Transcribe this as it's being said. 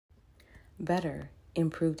Better,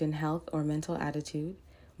 improved in health or mental attitude,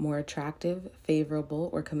 more attractive, favorable,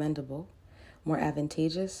 or commendable, more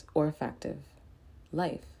advantageous or effective.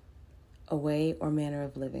 Life, a way or manner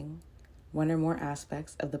of living, one or more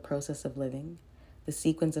aspects of the process of living, the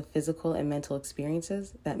sequence of physical and mental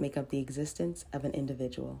experiences that make up the existence of an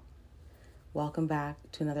individual. Welcome back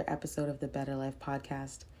to another episode of the Better Life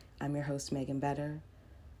Podcast. I'm your host, Megan Better.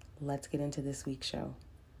 Let's get into this week's show.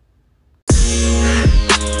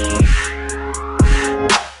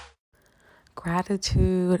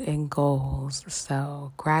 Gratitude and goals.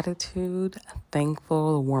 So, gratitude,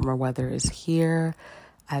 thankful, the warmer weather is here.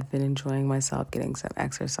 I've been enjoying myself getting some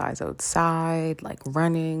exercise outside, like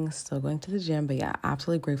running, still going to the gym, but yeah,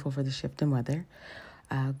 absolutely grateful for the shift in weather.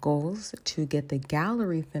 Goals to get the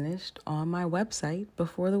gallery finished on my website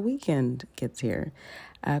before the weekend gets here.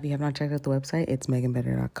 If you have not checked out the website, it's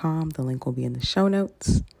meganbetter.com. The link will be in the show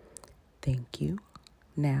notes. Thank you.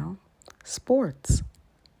 Now, sports.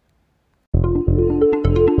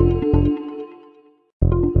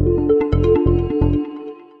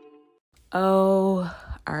 Oh,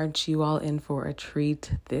 aren't you all in for a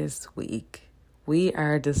treat this week? We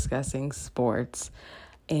are discussing sports.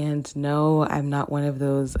 And no, I'm not one of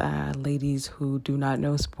those ladies who do not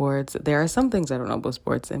know sports. There are some things I don't know about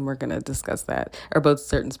sports, and we're going to discuss that, or about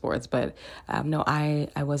certain sports. But no, I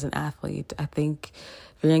was an athlete. I think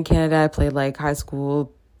if you're in Canada, I played like high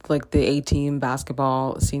school, like the A-team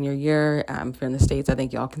basketball senior year. If you're in the States, I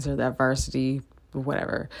think y'all consider that varsity,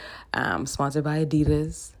 whatever. Sponsored by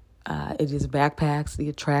Adidas. It is backpacks,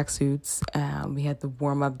 the track suits. We had the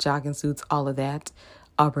warm-up jogging suits, all of that.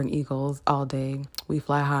 Auburn Eagles all day. We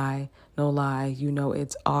fly high. No lie. You know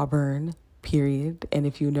it's Auburn, period. And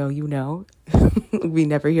if you know, you know. We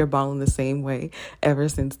never hear ball in the same way ever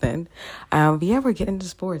since then. But yeah, we're getting into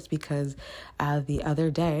sports because the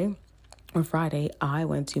other day, on Friday, I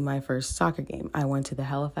went to my first soccer game. I went to the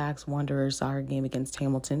Halifax Wanderers soccer game against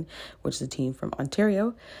Hamilton, which is a team from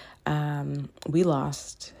Ontario. We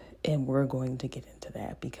lost. And we're going to get into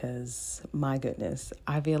that because, my goodness,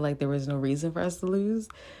 I feel like there was no reason for us to lose.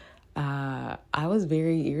 I was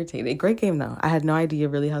very irritated. Great game, though. I had no idea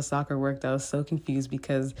really how soccer worked. I was so confused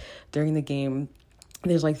because during the game,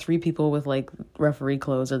 there's like 3 people with like referee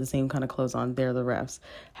clothes or the same kind of clothes on. They're the refs.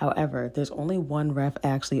 However, there's only one ref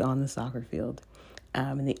actually on the soccer field.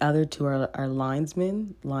 And the other 2 are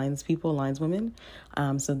lineswomen.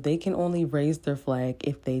 So they can only raise their flag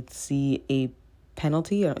if they see a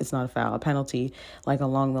penalty, or it's not a foul, a penalty, like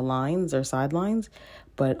along the lines or sidelines,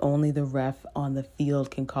 but only the ref on the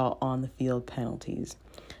field can call on the field penalties.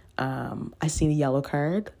 I seen a yellow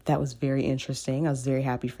card. That was very interesting. I was very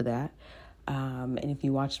happy for that. And if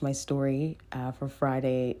you watched my story for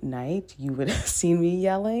Friday night, you would have seen me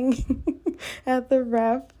yelling at the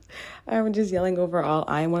ref. I'm just yelling overall.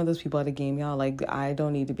 I am one of those people at a game, y'all. Like, I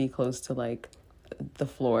don't need to be close to like the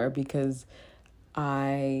floor because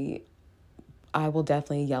I will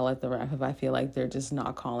definitely yell at the ref if I feel like they're just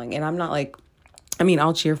not calling. And I'm not like,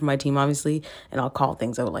 I'll cheer for my team, obviously, and I'll call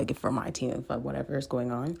things out like for my team, if whatever is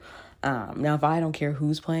going on. Now, if I don't care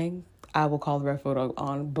who's playing, I will call the ref out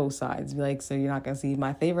on both sides. Be like, so you're not going to see.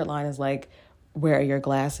 My favorite line is like, where are your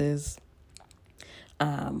glasses?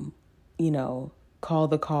 Call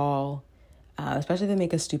the call. Especially if they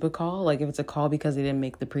make a stupid call. Like if it's a call because they didn't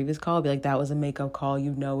make the previous call, be like, that was a makeup call.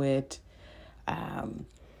 You know it.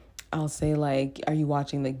 I'll say like, are you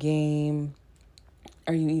watching the game?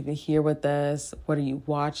 Are you even here with us? What are you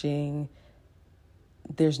watching?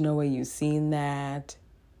 There's no way you've seen that.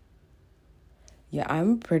 Yeah,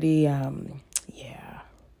 I'm pretty,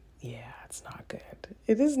 it's not good.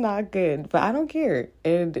 It is not good, but I don't care.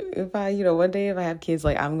 And if I, one day if I have kids,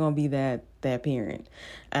 like I'm going to be that parent.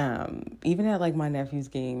 Even at like my nephew's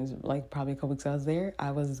games, like probably a couple weeks I was there,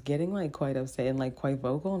 I was getting like quite upset and like quite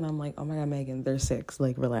vocal. And I'm like, oh my God, Megan, they're 6.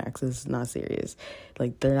 Like, relax. It's not serious.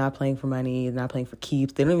 Like, they're not playing for money. They're not playing for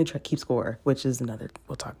keeps. They don't even keep score, which is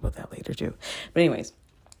we'll talk about that later too. But anyways.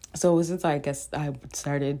 So since I guess I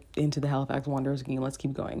started into the Halifax Wanderers game, let's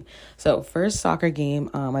keep going. So first soccer game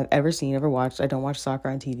I've ever watched. I don't watch soccer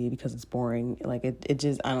on TV because it's boring. Like it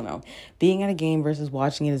just, I don't know. Being at a game versus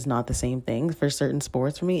watching it is not the same thing for certain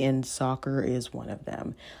sports for me, and soccer is one of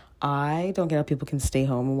them. I don't get how people can stay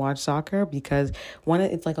home and watch soccer because one,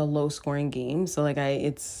 it's like a low scoring game. So like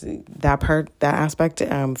it's that aspect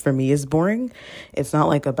for me is boring. It's not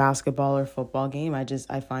like a basketball or football game. I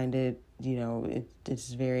find it,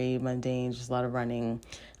 it's very mundane, just a lot of running.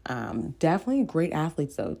 Definitely great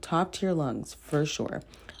athletes though. Top tier lungs for sure.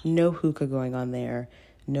 No hookah going on there.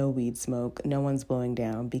 No weed smoke. No one's blowing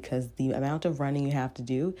down because the amount of running you have to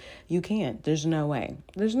do, you can't. There's no way.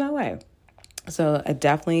 So I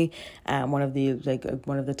definitely one of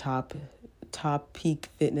the top peak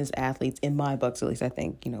fitness athletes in my books, at least. I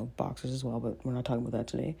think, boxers as well, but we're not talking about that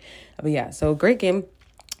today. But yeah, so great game.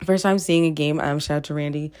 First time seeing a game. Shout out to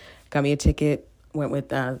Randy, got me a ticket, went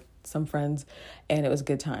with some friends, and it was a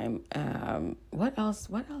good time. What else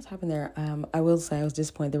happened there? I will say I was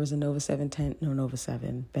disappointed there was a Nova 7 tent. No, Nova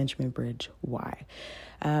 7, Benjamin Bridge. Why?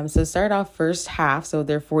 So start off first half. So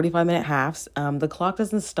they're 45-minute halves. The clock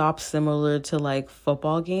doesn't stop, similar to like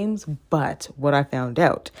football games. But what I found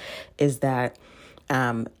out is that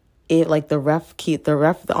it like the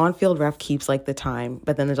on-field ref keeps like the time,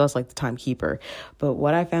 but then there's also like the timekeeper. But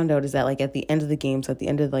what I found out is that like at the end of the game, so at the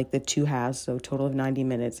end of like the 2 halves, so total of 90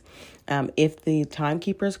 minutes, if the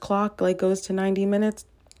timekeeper's clock like goes to 90 minutes,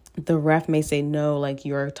 the ref may say, no, like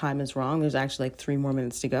your time is wrong. There's actually like 3 more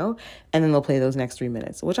minutes to go. And then they'll play those next 3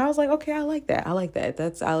 minutes, which I was like, okay, I like that. I like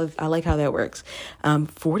how that works.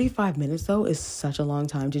 45 minutes though is such a long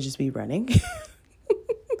time to just be running.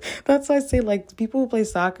 That's why I say, like, people who play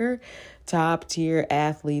soccer, top tier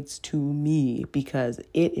athletes to me, because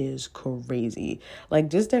it is crazy.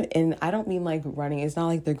 Like, and I don't mean like running. It's not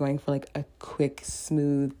like they're going for like a quick,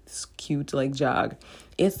 smooth, cute like jog.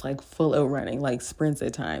 It's like full out running, like sprints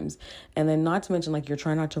at times. And then not to mention, like, you're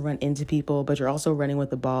trying not to run into people, but you're also running with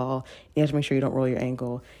the ball. You have to make sure you don't roll your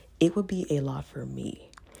ankle. It would be a lot for me.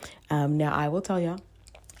 Now, I will tell y'all,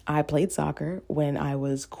 I played soccer when I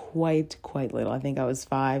was quite little. I think I was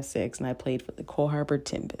 5, 6, and I played for the Cole Harbour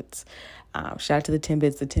Timbits. Shout out to the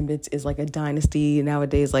Timbits. The Timbits is like a dynasty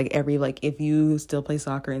nowadays. Like if you still play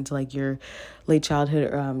soccer into like your late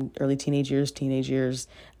childhood, early teenage years,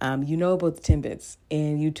 you know about the Timbits,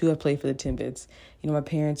 and you too have played for the Timbits. My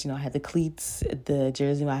parents, I had the cleats, the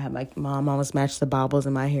jersey. I had my mom almost matched the baubles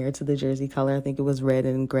in my hair to the jersey color. I think it was red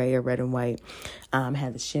and gray or red and white.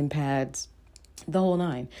 Had the shin pads, the whole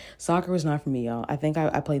 9. Soccer was not for me, y'all. I think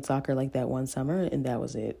I played soccer like that one summer, and that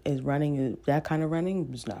was it. That kind of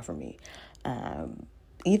running was not for me.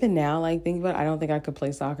 Even now, like, think about it, I don't think I could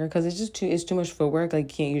play soccer because it's too much footwork.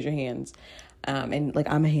 Like, you can't use your hands. And like,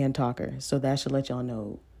 I'm a hand talker, so that should let y'all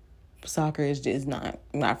know soccer is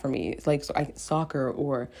not for me. It's like soccer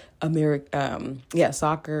or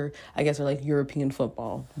soccer, I guess, or like European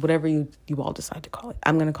football, whatever you all decide to call it.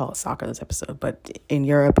 I'm gonna call it soccer this episode, but in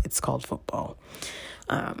Europe it's called football.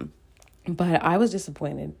 But I was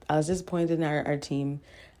disappointed. In our team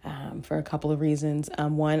for a couple of reasons.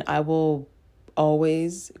 One, I will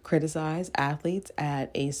always criticize athletes at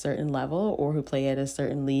a certain level or who play at a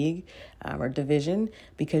certain league or division,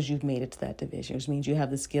 because you've made it to that division, which means you have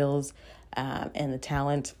the skills and the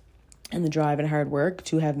talent and the drive and hard work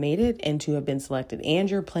to have made it and to have been selected. And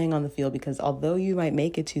you're playing on the field, because although you might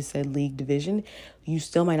make it to said league division, you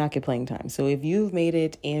still might not get playing time. So if you've made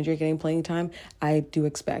it and you're getting playing time, I do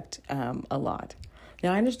expect a lot.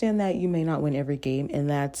 Now, I understand that you may not win every game, and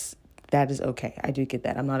that is okay. I do get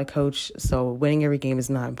that. I'm not a coach, so winning every game is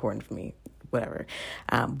not important for me. Whatever.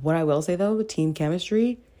 What I will say, though, team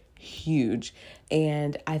chemistry, huge.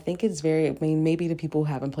 And I think it's maybe to people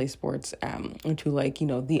who haven't played sports, to like,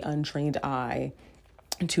 the untrained eye,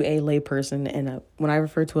 to a layperson. And when I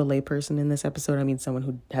refer to a layperson in this episode, I mean someone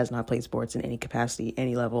who has not played sports in any capacity,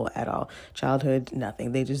 any level at all. Childhood,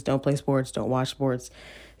 nothing. They just don't play sports, don't watch sports,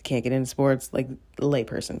 can't get into sports, like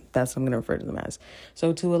layperson. That's what I'm going to refer to them as.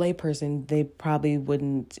 So to a layperson, they probably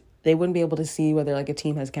wouldn't be able to see whether like a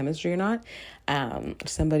team has chemistry or not.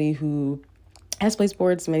 Somebody who has played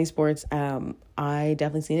sports, many sports, I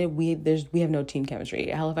definitely seen it. We have no team chemistry.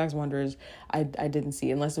 Halifax Wanderers, I didn't see,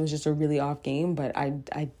 unless it was just a really off game, but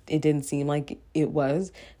it didn't seem like it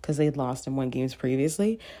was, because they'd lost in 1 games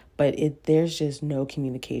previously. But there's just no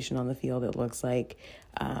communication on the field. It looks like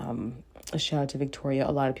a shout out to Victoria.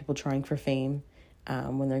 A lot of people trying for fame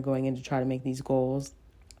when they're going in to try to make these goals.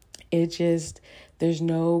 There's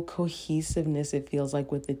no cohesiveness, it feels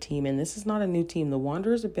like, with the team. And this is not a new team. The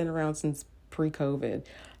Wanderers have been around since pre-COVID.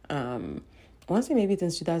 I want to say maybe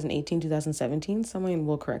since 2018, 2017. Someone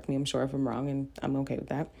will correct me, I'm sure, if I'm wrong, and I'm okay with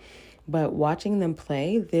that. But watching them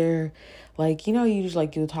play, they're like,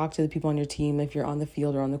 you'll talk to the people on your team if you're on the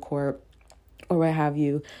field or on the court or what have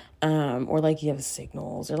you, or like you have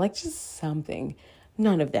signals or like just something.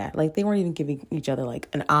 None of that. Like, they weren't even giving each other like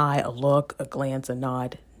an eye, a look, a glance, a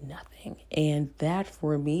nod, nothing. And that,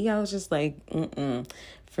 for me, I was just like,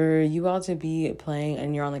 for you all to be playing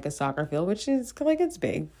and you're on like a soccer field, which is like, it's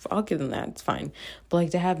big, I'll give them that, it's fine. But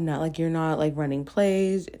like, to have not, like, you're not like running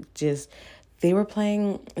plays, just they were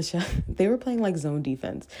playing like zone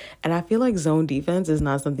defense. And I feel like zone defense is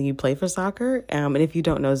not something you play for soccer. And if you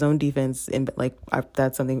don't know, zone defense,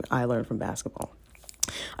 that's something I learned from basketball.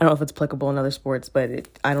 I don't know if it's applicable in other sports, but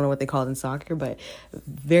I don't know what they call it in soccer, but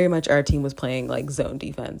very much our team was playing like zone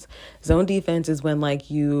defense. Zone defense is when like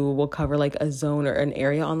you will cover like a zone or an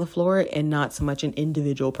area on the floor and not so much an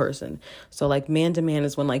individual person. So like man to man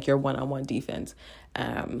is when like you're one-on-one defense.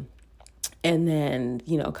 And then,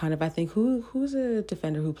 kind of, I think who's a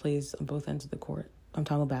defender who plays on both ends of the court? I'm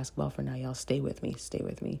talking about basketball for now, y'all. Stay with me.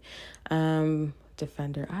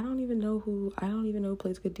 Defender. I don't even know who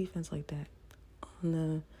plays good defense like that on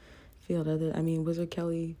the field. Wizard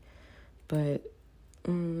Kelly, but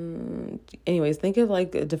anyways, think of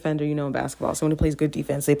like a defender, in basketball. Someone who plays good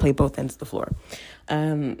defense, they play both ends of the floor.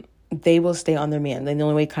 They will stay on their man. Then the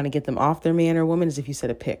only way to kind of get them off their man or woman is if you set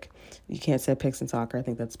a pick. You can't set picks in soccer. I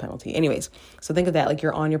think that's a penalty. Anyways, so think of that. Like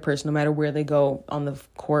you're on your person, no matter where they go on the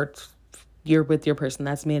court, you're with your person.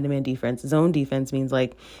 That's man-to-man defense. Zone defense means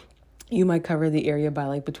like you might cover the area by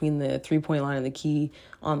like between the 3-point line and the key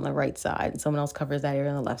on the right side. And someone else covers that area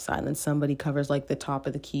on the left side. And then somebody covers like the top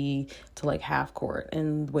of the key to like half court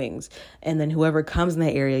and wings. And then whoever comes in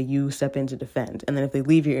that area, you step in to defend. And then if they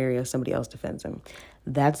leave your area, somebody else defends them.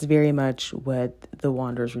 That's very much what the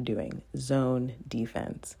Wanderers were doing. Zone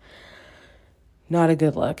defense. Not a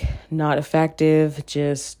good look, not effective,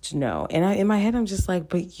 just no. And in my head, I'm just like,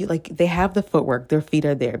 but they have the footwork. Their feet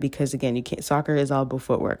are there because again, soccer is all about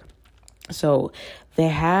footwork. So they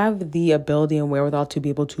have the ability and wherewithal to be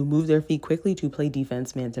able to move their feet quickly to play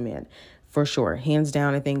defense man to man. For sure. Hands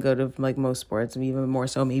down, I think go to like most sports, and even more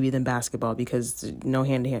so maybe than basketball because no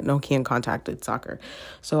hand-to-hand, no hand contact at soccer.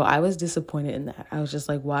 So I was disappointed in that. I was just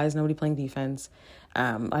like, why is nobody playing defense?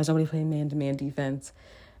 Why is nobody playing man-to-man defense?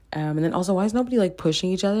 And then also, why is nobody like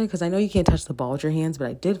pushing each other? Because I know you can't touch the ball with your hands, but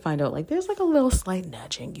I did find out like there's like a little slight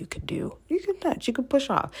nudging you could do. You could nudge, you could push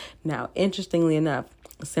off. Now, interestingly enough,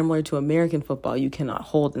 similar to American football, you cannot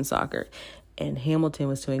hold in soccer. And Hamilton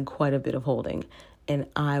was doing quite a bit of holding. And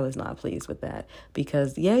I was not pleased with that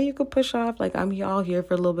because, yeah, you could push off. Like, I'm all here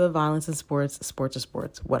for a little bit of violence in sports are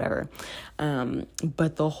sports, whatever.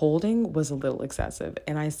 But the holding was a little excessive.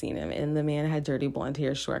 And I seen him. And the man had dirty blonde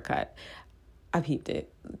hair, shortcut. I peeped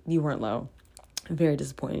it. You weren't low. Very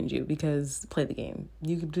disappointed in you because play the game.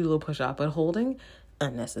 You could do a little push off, but holding,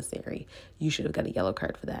 unnecessary. You should have got a yellow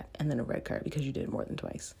card for that and then a red card because you did it more than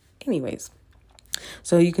twice. Anyways,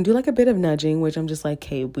 so you can do like a bit of nudging, which I'm just like,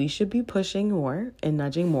 hey, we should be pushing more and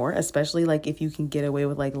nudging more, especially like if you can get away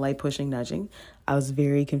with like light pushing nudging. I was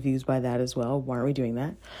very confused by that as well. Why aren't we doing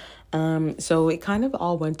that? So it kind of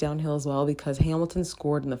all went downhill as well because Hamilton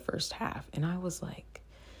scored in the first half. And I was like,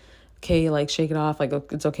 okay, like shake it off. Like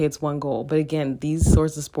it's okay. It's one goal. But again, these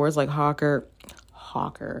sorts of sports like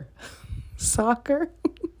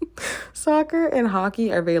soccer and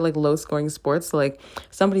hockey are very like low scoring sports. So like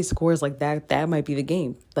somebody scores like that might be the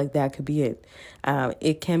game. Like that could be it.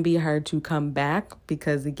 It can be hard to come back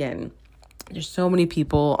because again, there's so many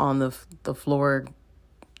people on the floor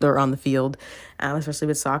or on the field, especially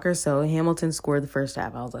with soccer. So Hamilton scored the first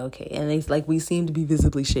half. I was like, okay. And we seemed to be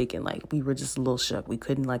visibly shaken. Like we were just a little shook. We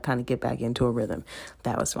couldn't like kind of get back into a rhythm.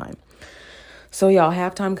 That was fine. So y'all,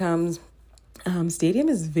 halftime comes. Stadium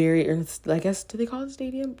is very, I guess, do they call it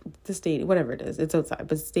stadium? The stadium, whatever it is. It's outside.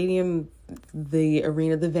 But stadium, the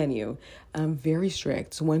arena, the venue, very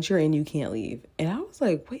strict. So once you're in, you can't leave. And I was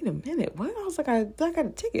like, wait a minute, what? I was like, I got a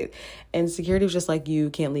ticket. And security was just like,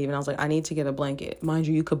 you can't leave. And I was like, I need to get a blanket. Mind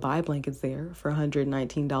you, you could buy blankets there for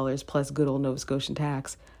 $119 plus good old Nova Scotian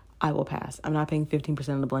tax. I will pass. I'm not paying 15%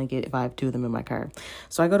 of the blanket if I have two of them in my car.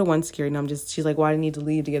 So I go to one security and she's like, why do I need to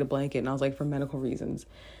leave to get a blanket? And I was like, for medical reasons.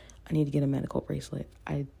 I need to get a medical bracelet.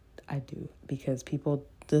 I do, because people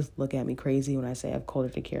just look at me crazy when I say I have cold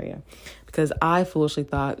urticaria. Because I foolishly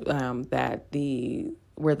thought that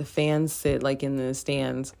where the fans sit, like in the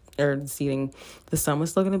stands or seating, the sun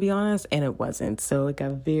was still going to be on us, and it wasn't. So it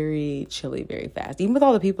got very chilly very fast. Even with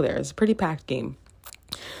all the people there, it's a pretty packed game.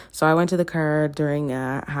 So I went to the car during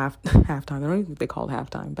halftime. I don't even think they called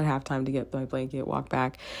halftime, but halftime to get my blanket, walk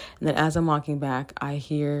back. And then as I'm walking back, I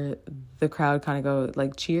hear the crowd kind of go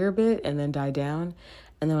like cheer a bit and then die down.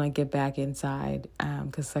 And then when I get back inside,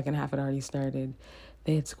 because second half had already started,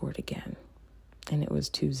 they had scored again. And it was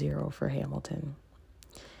 2-0 for Hamilton.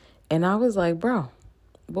 And I was like,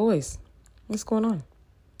 boys, what's going on?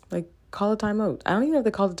 Like, call a timeout. I don't even know if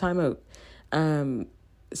they called a timeout.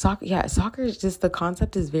 Soccer is just, the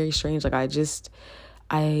concept is very strange. Like I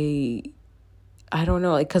don't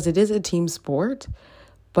know, like, because it is a team sport,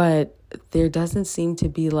 but there doesn't seem to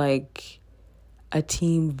be like a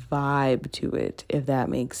team vibe to it, if that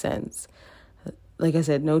makes sense. Like I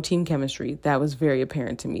said, no team chemistry. That was very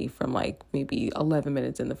apparent to me from like maybe 11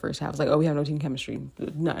 minutes in the first half. I was like, oh, we have no team chemistry.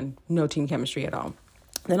 None. No team chemistry at all.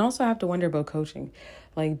 Then also I have to wonder about coaching.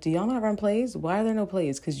 Like, do y'all not run plays? Why are there no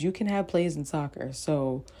plays? Because you can have plays in soccer.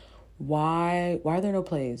 So why are there no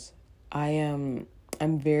plays? I'm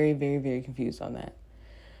very, very, very confused on that.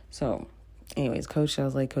 So anyways, I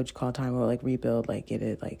was like, coach, call time, or like rebuild, like get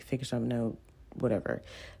it, like figure something out, whatever.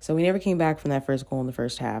 So we never came back from that first goal in the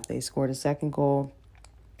first half. They scored a second goal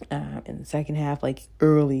in the second half, like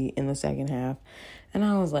early in the second half. And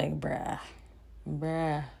I was like, bruh,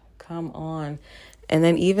 come on. And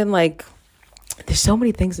then even like, there's so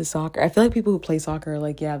many things in soccer. I feel like people who play soccer are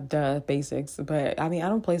like, yeah, duh, basics. But I mean, I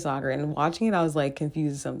don't play soccer. And watching it, I was like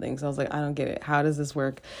confused with something. So I was like, I don't get it. How does this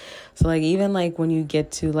work? So like, even like when you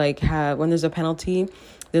get to like when there's a penalty,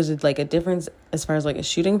 there's like a difference as far as like a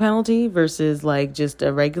shooting penalty versus like just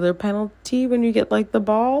a regular penalty when you get like the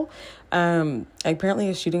ball. Apparently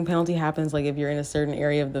a shooting penalty happens like if you're in a certain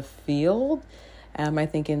area of the field. I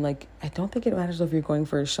thinking like, I don't think it matters if you're going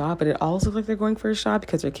for a shot, but it also looks like they're going for a shot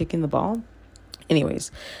because they're kicking the ball.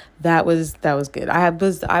 Anyways, that was good. I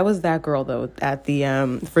was that girl though at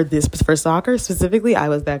the for soccer specifically. I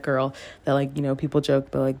was that girl that like, you know, people joke,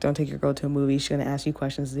 but like, don't take your girl to a movie. She's gonna ask you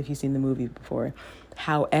questions as if you've seen the movie before.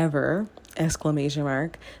 However, ! This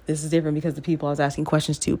is different because the people I was asking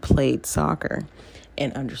questions to played soccer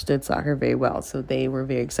and understood soccer very well, so they were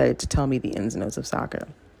very excited to tell me the ins and outs of soccer.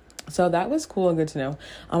 So that was cool and good to know.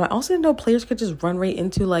 I also didn't know players could just run right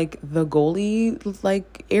into like the goalie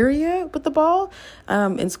like area with the ball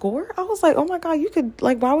and score. I was like, oh my God, you could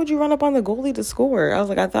like, why would you run up on the goalie to score? I was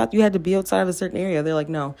like, I thought you had to be outside of a certain area. They're like,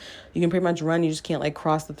 no, you can pretty much run. You just can't like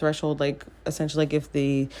cross the threshold. Like essentially like if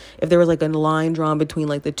there was like a line drawn between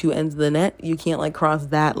like the two ends of the net, you can't like cross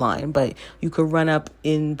that line, but you could run up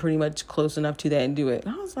in pretty much close enough to that and do it.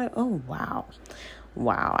 And I was like, oh, wow.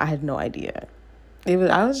 I had no idea. It was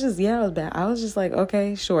bad. I was just like,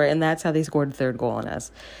 okay, sure. And that's how they scored the third goal on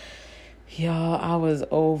us. Y'all, I was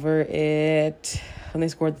over it when they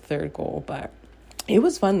scored the third goal, but it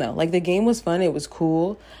was fun though. Like the game was fun. It was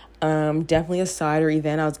cool. Definitely a cider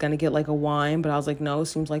event. I was going to get like a wine, but I was like, no, it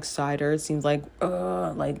seems like cider. It seems like,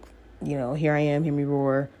 you know, here I am, hear me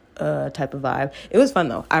roar. Type of vibe. It was fun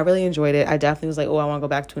though. I really enjoyed it. I definitely was like, oh, I want to go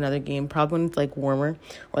back to another game, probably when it's like warmer,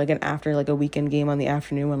 or like after like a weekend game on the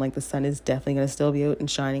afternoon when like the sun is definitely going to still be out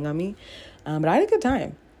and shining on me. But I had a good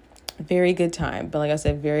time. Very good time. But like I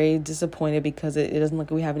said, very disappointed because it doesn't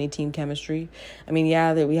look like we have any team chemistry. I mean,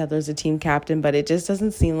 yeah, there's a team captain, but it just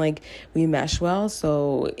doesn't seem like we mesh well.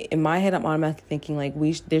 So in my head, I'm automatically thinking like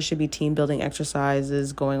there should be team building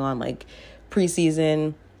exercises going on like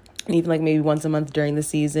preseason, and even like maybe once a month during the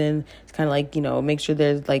season. It's kind of like, you know, make sure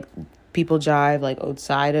there's like people jive like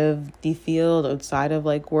outside of the field, outside of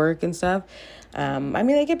like work and stuff. I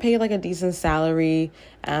mean, they get paid like a decent salary.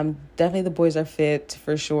 Definitely the boys are fit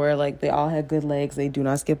for sure. Like they all had good legs. They do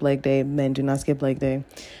not skip leg day. Men do not skip leg day.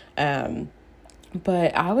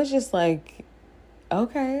 But I was just like,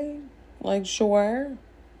 okay, like sure.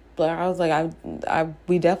 But I was like,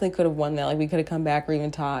 we definitely could have won that. Like we could have come back or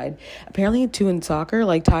even tied. Apparently too in soccer,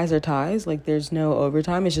 like ties are ties. Like there's no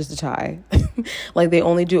overtime. It's just a tie. Like they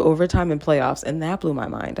only do overtime in playoffs. And that blew my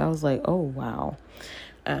mind. I was like, oh, wow.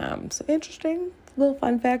 So interesting little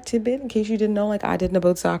fun fact tidbit in case you didn't know, like I didn't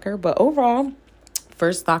about soccer. But overall,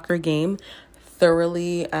 first soccer game,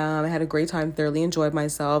 thoroughly, I had a great time, thoroughly enjoyed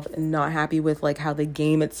myself. Not happy with like how the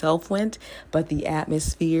game itself went, but the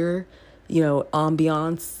atmosphere, you know,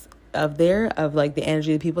 ambiance of like the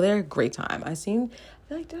energy of the people there, great time. Did I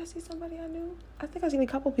see somebody I knew? I think I seen a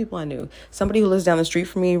couple people I knew. Somebody who lives down the street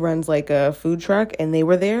from me runs like a food truck, and they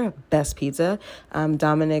were there. Best pizza.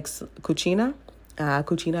 Dominic's Cucina.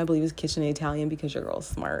 Cucina, I believe, is kitchen in Italian because your girl's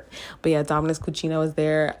smart. But yeah, Dominic's Cucina was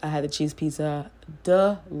there. I had the cheese pizza.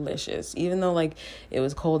 Delicious. Even though like it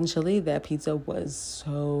was cold and chilly, that pizza was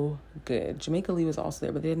so good. Jamaica Lee was also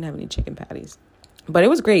there, but they didn't have any chicken patties. But it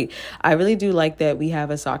was great. I really do like that we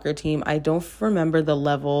have a soccer team. I don't remember the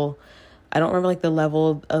level. I don't remember like the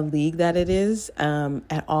level of league that it is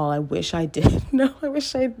at all. I wish I did know. I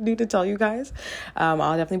wish I knew to tell you guys. I'll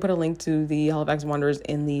definitely put a link to the Halifax Wanderers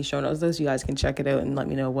in the show notes though, so you guys can check it out and let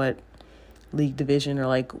me know what league division or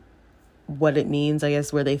like what it means, I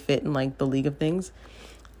guess, where they fit in like the league of things.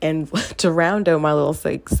 And to round out my little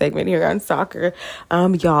segment here on soccer,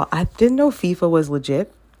 y'all, I didn't know FIFA was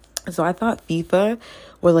legit. So I thought FIFA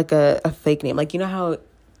was like a fake name. Like, you know how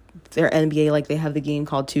their NBA, like they have the game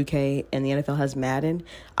called 2K and the NFL has Madden.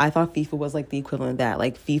 I thought FIFA was like the equivalent of that.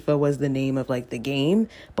 Like FIFA was the name of like the game,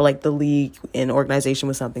 but like the league and organization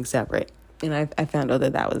was something separate. And I found out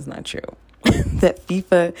that was not true. That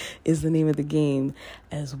FIFA is the name of the game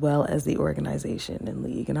as well as the organization and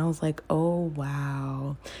league. And I was like, oh,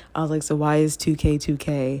 wow. I was like, so why is 2K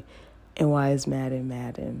 2K? And why is Madden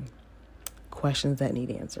Madden? Questions that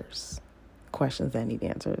need answers. Questions that need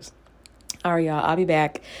answers. All right, y'all, I'll be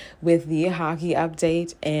back with the hockey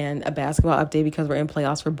update and a basketball update because we're in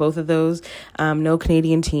playoffs for both of those. No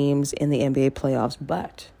Canadian teams in the NBA playoffs,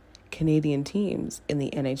 but Canadian teams in the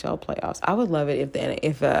NHL playoffs. I would love it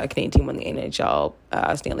if a Canadian team won the NHL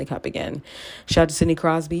Stanley Cup again. Shout out to Sidney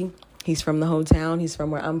Crosby. He's from the hometown. He's from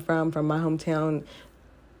where I'm from my hometown.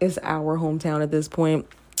 It's our hometown at this point.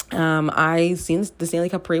 I seen the Stanley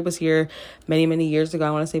Cup parade was here many, many years ago.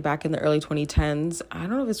 I want to say back in the early 2010s. I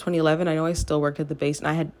don't know if it's 2011. I know I still worked at the base,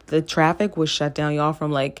 and the traffic was shut down, y'all,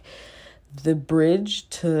 from like the bridge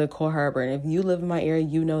to Cole Harbor. And if you live in my area,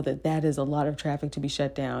 you know that is a lot of traffic to be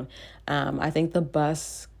shut down. I think the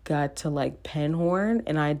bus got to like Penhorn,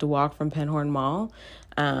 and I had to walk from Penhorn Mall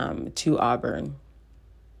to Auburn.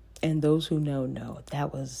 And those who know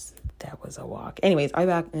that was a walk. Anyways, I'll be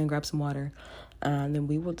back and grab some water. And then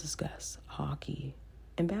we will discuss hockey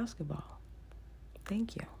and basketball.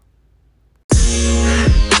 Thank you.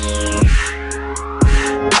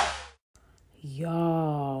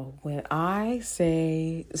 Y'all, when I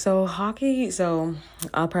say hockey,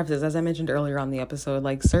 I'll preface this, as I mentioned earlier on the episode,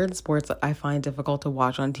 like certain sports I find difficult to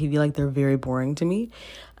watch on TV, like they're very boring to me.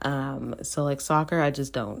 So like soccer, I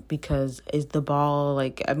just don't, because is the ball,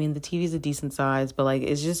 like, I mean, the TV is a decent size, but like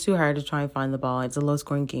it's just too hard to try and find the ball. It's a low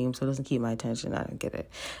scoring game, so it doesn't keep my attention. I don't get it.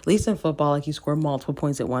 At least in football, like you score multiple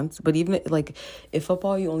points at once, but even like in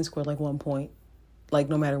football, you only scored like 1 point. Like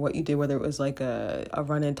no matter what you did, whether it was like a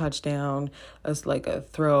run-in touchdown, like a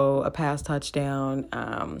throw, a pass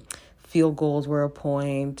touchdown, field goals were a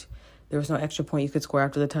point. There was no extra point you could score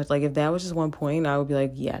after the touch. Like if that was just 1 point, I would be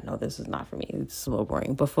like, yeah, no, this is not for me. It's a little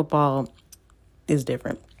boring. But football is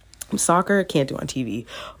different. Soccer, can't do on TV.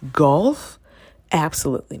 Golf,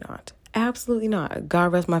 absolutely not. Absolutely not.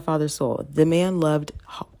 God rest my father's soul. The man loved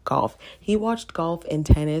golf. He watched golf and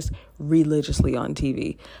tennis religiously on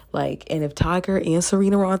TV. Like, and if Tiger and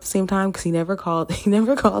Serena were on at the same time, because he never called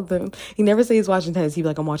them. He never said he's watching tennis. He'd be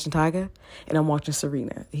like, I'm watching Tiger and I'm watching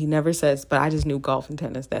Serena. He never says, but I just knew golf and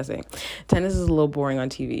tennis. That's it. Tennis is a little boring on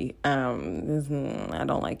TV. I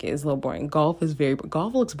don't like it. It's a little boring. Golf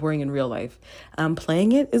looks boring in real life.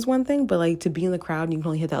 Playing it is one thing, but like to be in the crowd and you can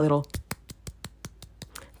only hit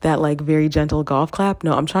that like very gentle golf clap.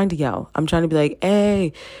 No, I'm trying to yell. I'm trying to be like,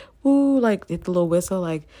 hey, woo, like hit the little whistle,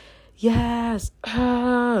 like, yes,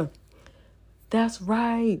 that's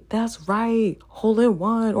right, hole in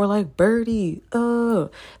one, or like birdie, but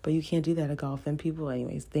you can't do that at golf. And people,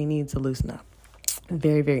 anyways, they need to loosen up.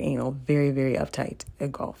 Very, very anal, very, very uptight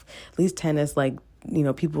at golf. At least tennis, like, you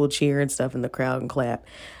know, people will cheer and stuff in the crowd and clap.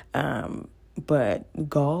 But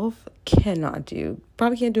golf cannot do.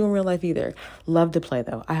 Probably can't do in real life either. Love to play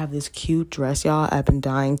though. I have this cute dress, y'all. I've been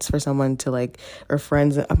dying for someone to like, or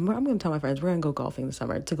friends. I'm going to tell my friends we're going to go golfing this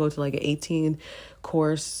summer, to go to like an 18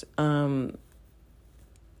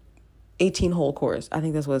 hole course. I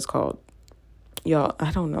think that's what it's called. Y'all,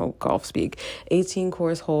 I don't know golf speak. 18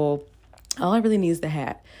 course hole. All I really need is the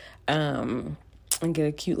hat. And get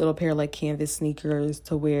a cute little pair of like canvas sneakers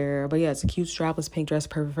to wear. But yeah, it's a cute strapless pink dress,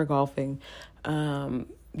 perfect for golfing.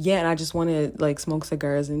 Yeah, and I just want to like smoke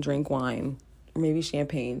cigars and drink wine, or maybe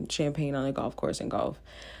champagne on a golf course and golf.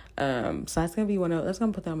 So that's gonna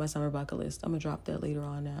put that on my summer bucket list. I'm gonna drop that later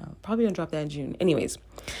on. Probably gonna drop that in June. Anyways,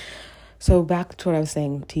 so back to what I was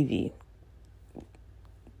saying. TV,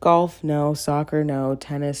 golf, no. Soccer, no.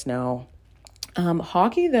 Tennis, no.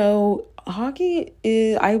 Hockey though. Hockey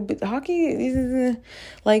is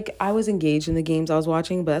like, I was engaged in the games I was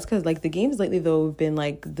watching, but that's because like the games lately though have been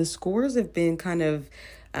like, the scores have been kind of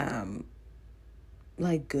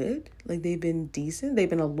like good. Like they've been decent.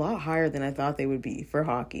 They've been a lot higher than I thought they would be for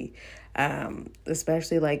hockey.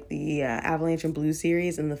 Especially like the Avalanche and Blues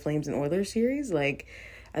series and the Flames and Oilers series. Like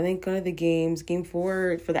I think one of the games, game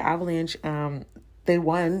 4 for the Avalanche, they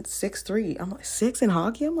won 6-3. I'm like, 6 in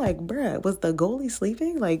hockey? I'm like, bruh, was the goalie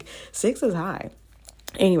sleeping? Like, 6 is high.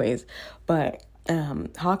 Anyways, but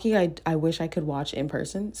hockey, I wish I could watch in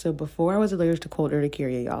person. So before I was allergic to cold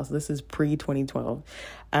urticaria, y'all, so this is pre-2012.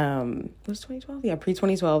 Was 2012? Yeah,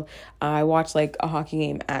 pre-2012. I watched like a hockey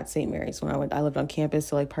game at St. Mary's when I lived on campus.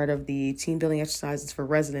 So like part of the team building exercises for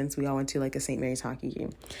residents, we all went to like a St. Mary's hockey game.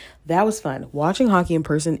 That was fun. Watching hockey in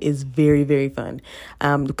person is very, very fun.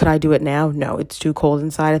 Could I do it now? No, it's too cold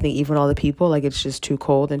inside. I think even all the people, like it's just too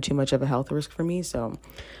cold and too much of a health risk for me. So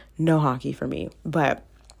no hockey for me. But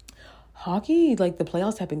hockey, like the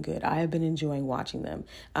playoffs have been good. I have been enjoying watching them.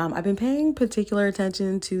 I've been paying particular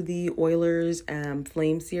attention to the Oilers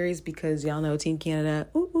Flames series because y'all know Team Canada.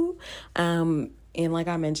 And like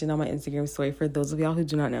I mentioned on my Instagram story, for those of y'all who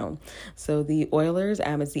do not know, so the Oilers,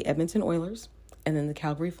 it's the Edmonton Oilers, and then the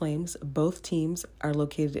Calgary Flames. Both teams are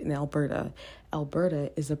located in Alberta.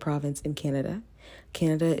 Alberta is a province in Canada.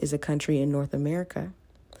 Canada is a country in North America,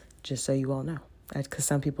 just so you all know, because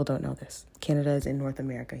some people don't know this. Canada is in North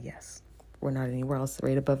America, yes. We're not anywhere else,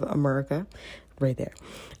 right above America, right there.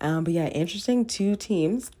 But yeah, interesting, two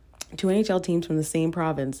NHL teams from the same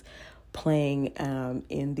province playing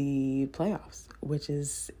in the playoffs, which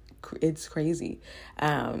is, it's crazy.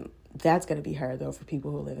 That's going to be hard, though, for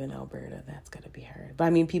people who live in Alberta. That's going to be hard. But, I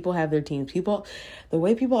mean, people have their teams. The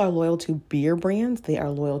way people are loyal to beer brands, they are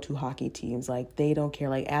loyal to hockey teams. Like, they don't care.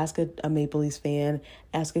 Like, ask a Maple Leafs fan,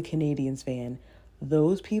 ask a Canadiens fan.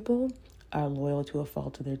 Those people are loyal to a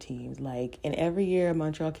fault to their teams. Like, and every year,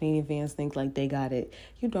 Montreal Canadian fans think, like, they got it.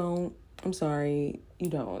 You don't. I'm sorry, you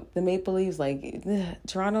don't. The Maple Leafs, like,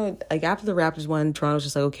 Toronto, like, after the Raptors won, Toronto's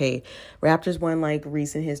just like, okay, Raptors won, like,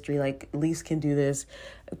 recent history, like, Leafs can do this.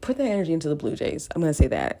 Put that energy into the Blue Jays. I'm going to say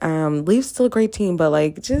that. Leafs still a great team, but,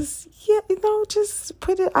 like, just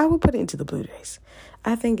put it, I would put it into the Blue Jays.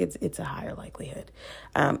 I think it's a higher likelihood.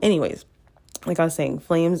 Anyways, like I was saying,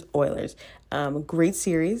 Flames, Oilers. Great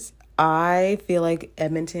series. I feel like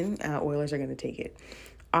Edmonton Oilers are going to take it.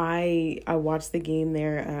 I watched the game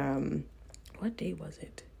there. What day was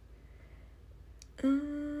it?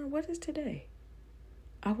 What is today?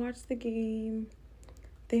 I watched the game.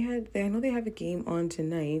 I know they have a game on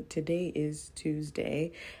tonight. Today is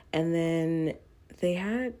Tuesday. And then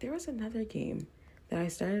there was another game that I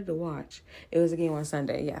started to watch. It was a game on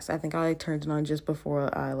Sunday. Yes, I think I turned it on just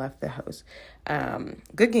before I left the house.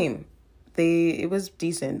 Good game. It was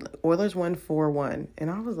decent. Oilers won 4-1.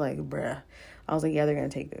 And I was like, bruh. I was like, yeah, they're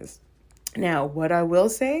going to take this. Now, what I will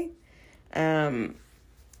say, I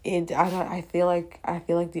feel like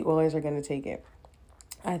the Oilers are going to take it.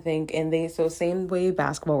 I think, so same way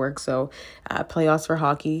basketball works. So, playoffs for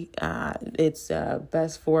hockey, it's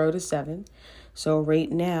best 4 out of 7. So right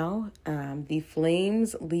now, the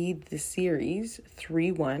Flames lead the series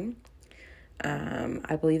 3-1.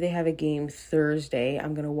 I believe they have a game Thursday.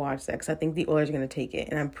 I'm going to watch that because I think the Oilers are going to take it.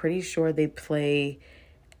 And I'm pretty sure they play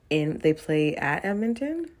at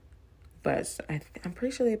Edmonton, but I'm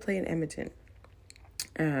pretty sure they play in Edmonton.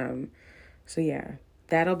 So yeah,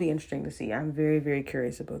 that'll be interesting to see. I'm very, very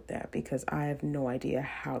curious about that because I have no idea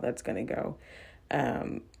how that's going to go.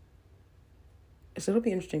 So it'll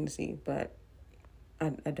be interesting to see, but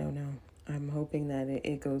I don't know. I'm hoping that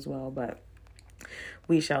it goes well, but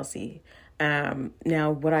we shall see.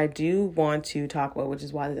 Now, what I do want to talk about, which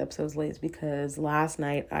is why this episode's late, is because last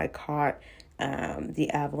night I caught the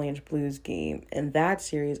Avalanche Blues game, and that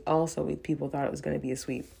series also, people thought it was going to be a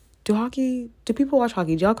sweep. Do people watch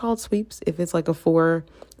hockey? Do y'all call it sweeps if it's like a 4-0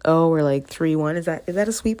 or like 3-1? Is that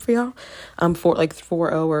a sweep for y'all?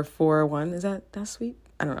 4-0 or 4-1, is that sweep?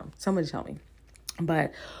 I don't know. Somebody tell me.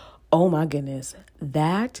 But oh my goodness,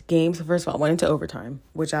 that game. So first of all, went into overtime,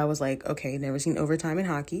 which I was like, okay, never seen overtime in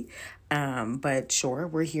hockey. But sure,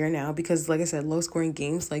 we're here now because, like I said, low scoring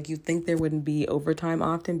games, like you think there wouldn't be overtime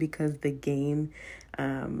often because the game,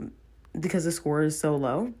 because the score is so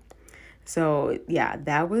low. So yeah,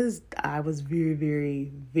 I was very,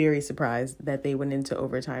 very, very surprised that they went into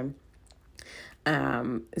overtime.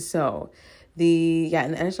 So in the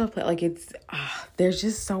NHL play, like there's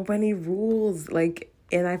just so many rules, like,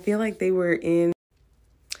 and I feel like they were in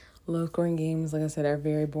low scoring games, like I said, are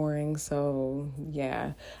very boring. So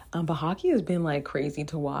yeah. But hockey has been like crazy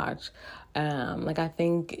to watch. Like I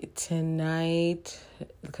think tonight,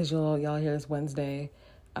 because y'all hear this Wednesday,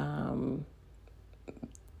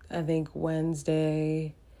 I think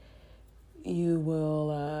Wednesday you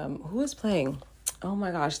will, who is playing? Oh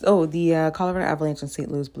my gosh. Oh, the Colorado Avalanche and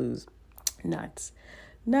St. Louis Blues. Nuts.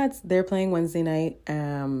 They're playing Wednesday night.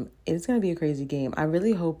 It's going to be a crazy game. I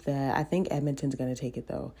really hope I think Edmonton's going to take it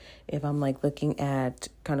though. If I'm like looking at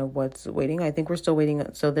kind of what's waiting, I think we're still waiting.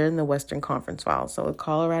 So they're in the Western Conference final. So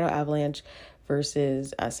Colorado Avalanche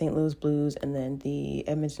versus St. Louis Blues, and then the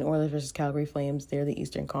Edmonton Oilers versus Calgary Flames. They're the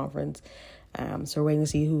Eastern Conference. So we're waiting to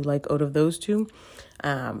see who out of those two.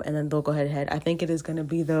 And then they'll go head. I think it is going to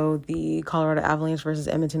be though the Colorado Avalanche versus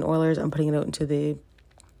Edmonton Oilers. I'm putting it out into the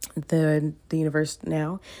universe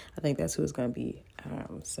now. I think that's who it's going to be.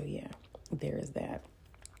 So yeah, there is that.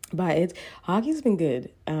 But hockey's been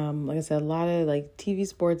good. Like I said, a lot of like TV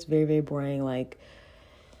sports, very, very boring, like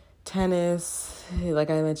tennis, like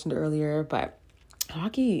I mentioned earlier, but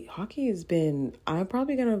hockey has been, I'm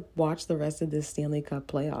probably going to watch the rest of this Stanley Cup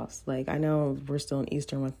playoffs. Like, I know we're still in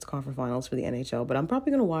Eastern Conference Finals for the NHL, but I'm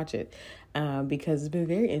probably going to watch it because it's been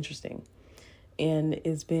very interesting. And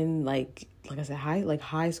it's been like like I said,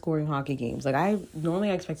 high scoring hockey games. Like I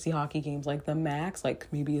expect to see hockey games like the max, like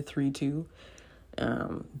maybe a 3-2.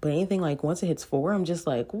 But anything like once it hits 4, I'm just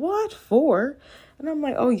like, what, 4? And I'm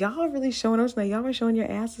like, oh, y'all are really showing up tonight. Y'all are showing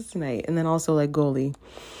your asses tonight. And then also like goalie,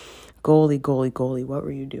 what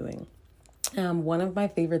were you doing? One of my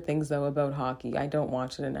favorite things though about hockey, I don't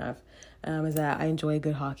watch it enough, is that I enjoy a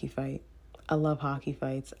good hockey fight. I love hockey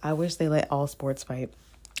fights. I wish they let all sports fight.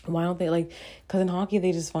 Why don't they, like, because in hockey,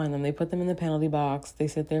 they just find them. They put them in the penalty box. They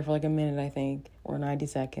sit there for like a minute, I think, or 90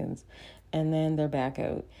 seconds, and then they're back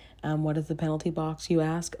out. What is the penalty box, you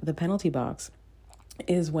ask? The penalty box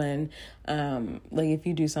is when, like, if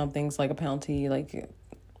you do something, it's like a penalty, like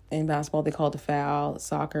in basketball, they call it a foul.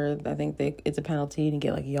 Soccer, I think it's a penalty, and you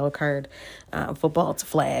get like a yellow card. Football, it's a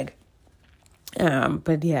flag.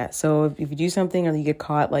 But yeah, so if you do something or you get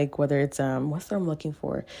caught, like whether it's, what's the I'm looking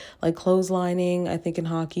for? Like clotheslining, I think in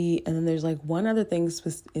hockey. And then there's like one other thing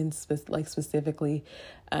specifically,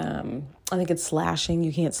 I think it's slashing.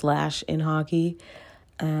 You can't slash in hockey.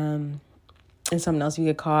 And something else, you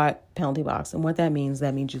get caught, penalty box. And what that means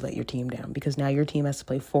you let your team down, because now your team has to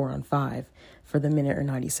play 4-on-5 for the minute or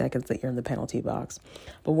 90 seconds that you're in the penalty box.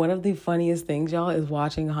 But one of the funniest things, y'all, is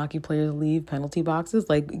watching hockey players leave penalty boxes.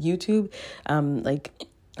 Like YouTube, like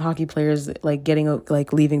hockey players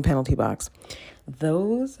like leaving penalty box.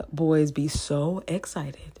 Those boys be so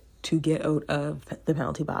excited to get out of the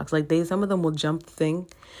penalty box. Like some of them will jump the thing.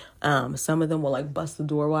 Some of them will like bust the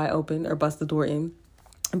door wide open or bust the door in.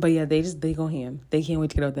 But yeah, they go ham. They can't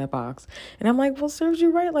wait to get out of that box. And I'm like, well, serves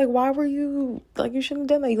you right. Like, why were you, like, you shouldn't have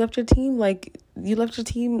done that. You left your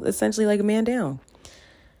team essentially like a man down.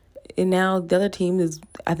 And now the other team is,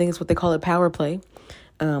 I think it's what they call it, power play.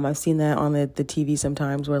 I've seen that on the TV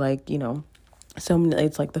sometimes where, like, you know,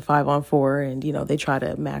 it's like the 5-on-4 and, you know, they try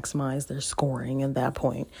to maximize their scoring at that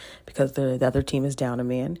point because the other team is down a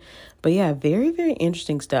man. But yeah, very, very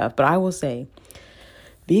interesting stuff. But I will say,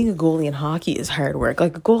 being a goalie in hockey is hard work.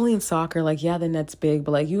 Like a goalie in soccer, like, yeah, the net's big,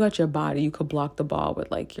 but like you got your body, you could block the ball with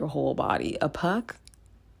like your whole body. A puck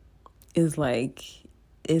is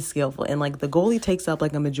skillful. And like the goalie takes up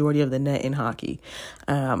like a majority of the net in hockey.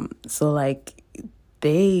 So like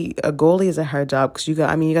a goalie is a hard job because you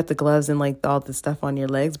got the gloves and like all the stuff on your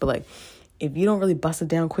legs, but like if you don't really bust it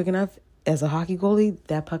down quick enough as a hockey goalie,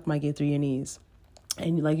 that puck might get through your knees.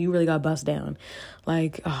 And, like, you really got bust down.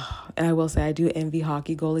 Like, and I will say I do envy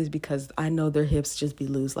hockey goalies because I know their hips just be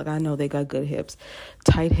loose. Like, I know they got good hips.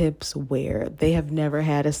 Tight hips where they have never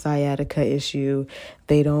had a sciatica issue.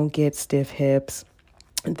 They don't get stiff hips.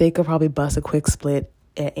 They could probably bust a quick split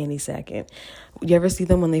at any second. You ever see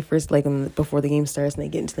them when they first, like, before the game starts and they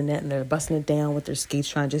get into the net and they're busting it down with their skates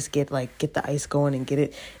trying to just get the ice going and get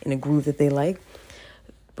it in a groove that they like?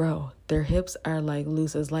 Bro, their hips are like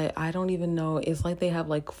loose as like, I don't even know. It's like they have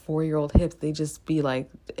like 4-year-old hips. They just be like,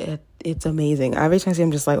 it's amazing. Every time I see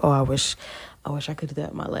them, just like, oh, I wish I could do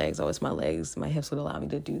that with my legs. I wish my hips would allow me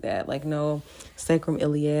to do that. Like no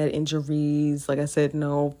sacroiliac injuries. Like I said,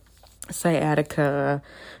 no sciatica,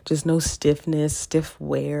 just no stiff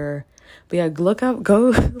wear. But yeah, go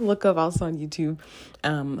look up also on YouTube,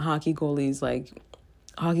 hockey goalies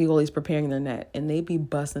preparing their net, and they be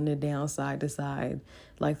busting it down side to side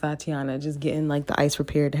like Tatiana, just getting like the ice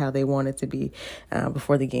prepared how they want it to be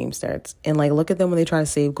before the game starts. And like look at them when they try to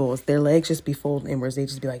save goals, their legs just be folded inwards. They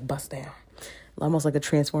just be like bust down, almost like a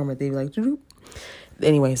transformer. They be like doo-doo.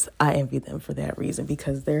 Anyways, I envy them for that reason,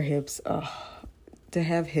 because their hips, to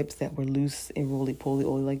have hips that were loose and roly-poly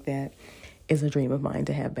like that is a dream of mine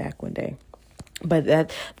to have back one day. But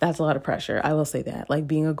that's a lot of pressure. I will say that. Like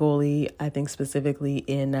being a goalie, I think specifically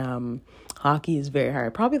in hockey is very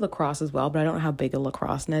hard. Probably lacrosse as well, but I don't know how big a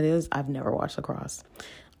lacrosse net is. I've never watched lacrosse.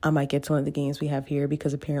 I might get to one of the games we have here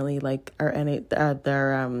because apparently like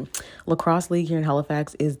their lacrosse league here in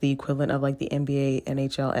Halifax is the equivalent of like the NBA,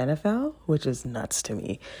 NHL, NFL, which is nuts to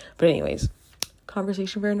me. But anyways,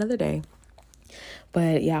 conversation for another day.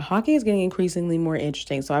 But yeah, hockey is getting increasingly more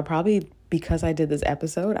interesting. So because I did this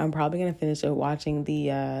episode, I'm probably going to finish watching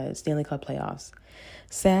the Stanley Cup playoffs.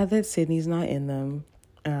 Sad that Sidney's not in them.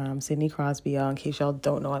 Sidney Crosby, in case y'all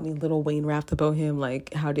don't know, Lil Wayne rapped about him.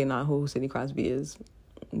 Like, how do you not know who Sidney Crosby is?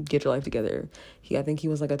 Get your life together. I think he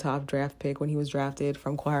was like a top draft pick when he was drafted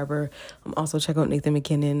from Cole Harbour. Also, check out Nathan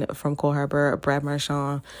McKinnon from Cole Harbour. Brad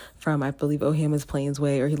Marchand from, I believe, Ohamas Plains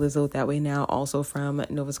Way, or he lives out that way now, also from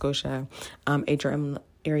Nova Scotia, HRM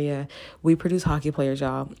area. We produce hockey players,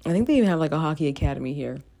 y'all. I think they even have like a hockey academy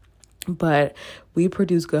here. But we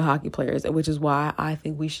produce good hockey players, which is why I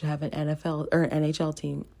think we should have an NFL or an NHL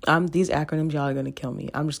team. These acronyms, y'all are going to kill me.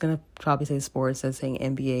 I'm just going to probably say sports as saying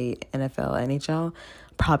NBA, NFL, NHL.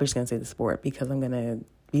 Probably just going to say the sport because I'm going to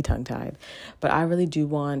be tongue-tied. But I really do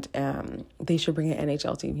want, they should bring an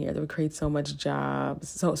NHL team here. That would create so much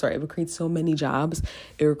jobs. It would create so many jobs.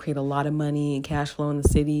 It would create a lot of money and cash flow in the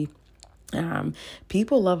city.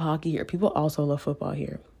 People love hockey here. People also love football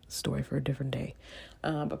here. Story for a different day.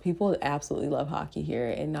 But people absolutely love hockey here.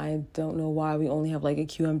 And I don't know why we only have like a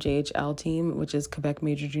QMJHL team, which is Quebec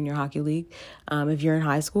Major Junior Hockey League. If you're in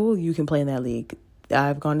high school, you can play in that league.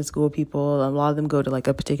 I've gone to school with people. A lot of them go to like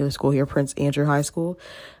a particular school here, Prince Andrew High School.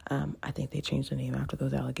 I think they changed the name after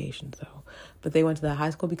those allegations though. But they went to that high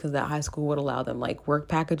school because that high school would allow them like work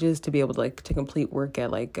packages to be able to like to complete work at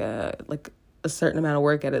like a certain amount of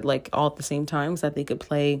work at it like all at the same time so that they could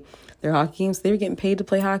play their hockey games. They were getting paid to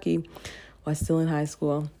play hockey while still in high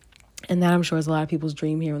school. And that I'm sure is a lot of people's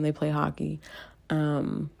dream here when they play hockey.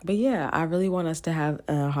 But yeah, I really want us to have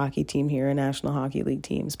a hockey team here, a National Hockey League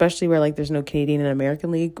team, especially where like there's no Canadian and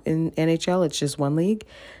American League in NHL. It's just one league.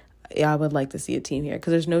 Yeah, I would like to see a team here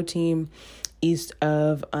because there's no team east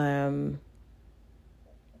of Quebec.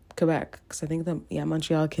 Because I think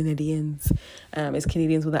Montreal Canadiens is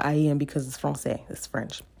Canadians with an IEN because it's Francais, it's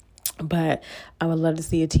French. But I would love to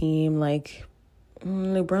see a team like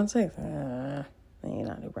New Brunswick. Not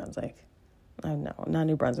New Brunswick. No, not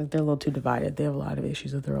New Brunswick. They're a little too divided. They have a lot of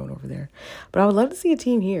issues of their own over there. But I would love to see a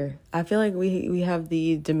team here. I feel like we have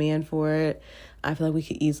the demand for it. I feel like we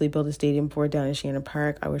could easily build a stadium for it down in Shannon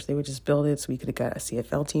Park. I wish they would just build it so we could have got a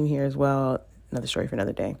CFL team here as well. Another story for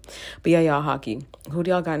another day. But yeah, y'all, hockey. Who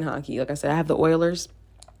do y'all got in hockey? Like I said, I have the Oilers.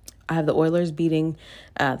 I have the Oilers beating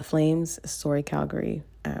the Flames. Sorry, Calgary.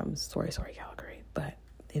 Sorry, Calgary. But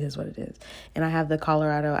it is what it is. And I have the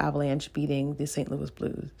Colorado Avalanche beating the St. Louis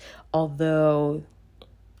Blues. Although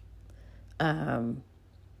I'm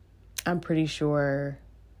pretty sure,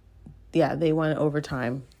 they won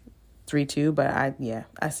overtime 3-2, but I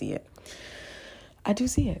see it. I do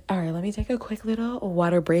see it. All right, let me take a quick little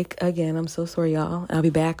water break again. I'm so sorry, y'all. I'll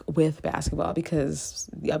be back with basketball because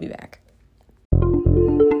I'll be back.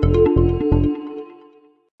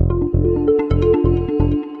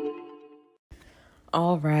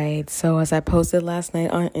 All right, so as I posted last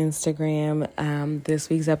night on Instagram, this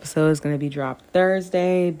week's episode is going to be dropped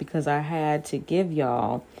Thursday because I had to give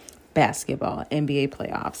y'all basketball, NBA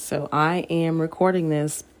playoffs. So I am recording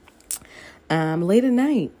this late at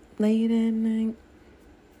night.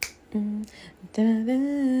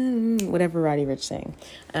 Whatever Roddy Ricch sang.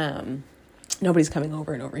 Nobody's coming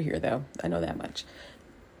over and over here, though. I know that much.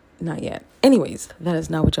 Not yet. Anyways, that is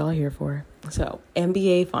not what y'all are here for. So,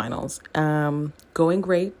 NBA Finals. Going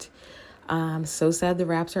great. So sad the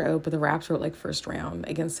Raps are out, but the Raps were like first round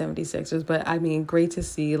against 76ers. But I mean, great to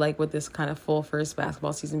see like with this kind of full first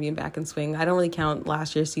basketball season being back in swing. I don't really count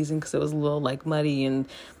last year's season because it was a little like muddy and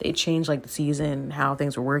they changed like the season, how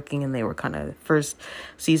things were working, and they were kind of first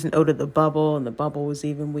season out of the bubble, and the bubble was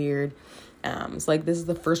even weird. It's like this is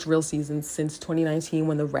the first real season since 2019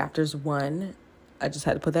 when the Raptors won. I just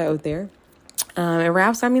had to put that out there. And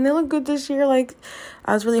Raps, I mean, they look good this year. Like,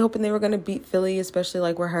 I was really hoping they were going to beat Philly, especially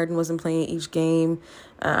like where Harden wasn't playing each game.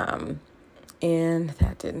 And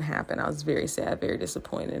that didn't happen. I was very sad, very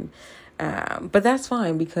disappointed. But that's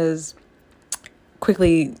fine because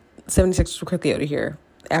 76ers were quickly out of here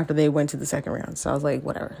after they went to the second round. So I was like,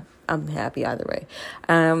 whatever. I'm happy either way.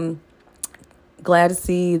 Glad to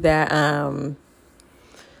see that, a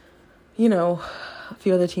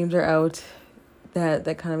few other teams are out.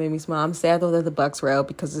 That kind of made me smile. I'm sad, though, that the Bucks were out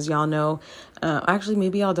because, as y'all know, actually,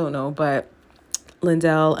 maybe y'all don't know, but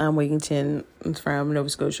Lindell Wigington is from Nova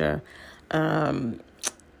Scotia. Family,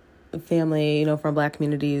 from Black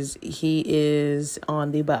communities. He is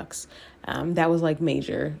on the Bucks. That was, like,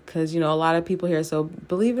 major because, a lot of people here. So,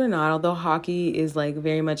 believe it or not, although hockey is, like,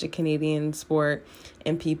 very much a Canadian sport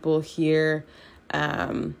and people here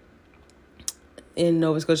in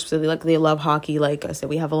Nova Scotia specifically, like they love hockey. Like I said,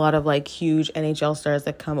 we have a lot of like huge NHL stars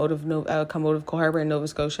that come out of Cole Harbour in Nova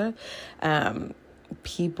Scotia.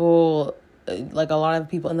 People, like a lot of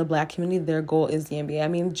people in the Black community, their goal is the NBA. I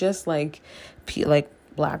mean, just like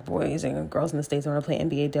Black boys and girls in the States want to play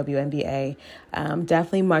NBA, WNBA.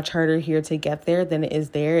 Definitely much harder here to get there than it is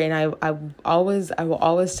there. And I will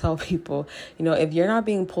always tell people, if you're not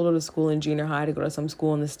being pulled out of school in junior high to go to some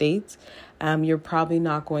school in the States, you're probably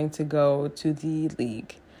not going to go to the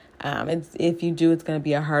league. If you do, it's going to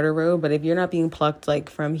be a harder road. But if you're not being plucked like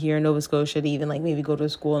from here in Nova Scotia to even like maybe go to a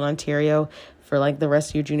school in Ontario for like the rest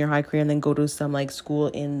of your junior high career and then go to some like school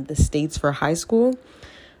in the States for high school,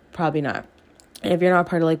 probably not. And if you're not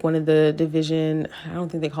part of like one of the division, I don't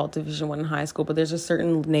think they call it Division I in high school, but there's a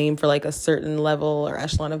certain name for like a certain level or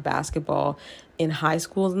echelon of basketball in high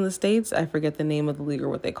schools in the States. I forget the name of the league or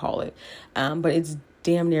what they call it. But it's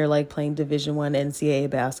damn near like playing Division I NCAA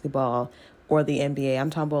basketball or the NBA. I'm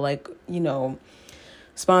talking about like,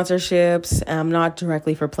 sponsorships, not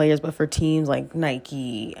directly for players, but for teams like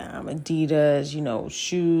Nike, Adidas,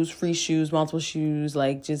 shoes, free shoes, multiple shoes,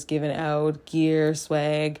 like just giving out gear,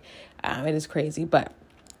 swag. It is crazy. But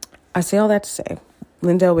I say all that to say,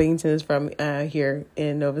 Lindell Wigginton is from here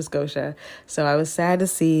in Nova Scotia. So I was sad to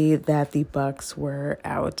see that the Bucks were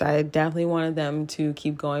out. I definitely wanted them to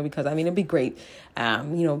keep going because, it'd be great,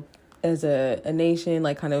 as a nation,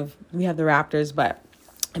 like kind of, we have the Raptors, but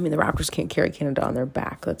the Raptors can't carry Canada on their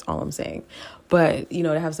back. That's all I'm saying. But,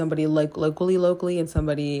 to have somebody like locally and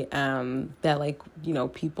somebody that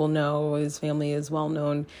people know, his family is well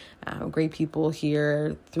known, great people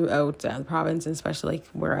here throughout the province, and especially like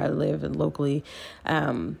where I live and locally,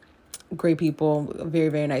 great people, very,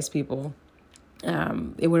 very nice people.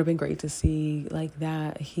 It would have been great to see like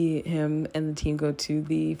that, him and the team go to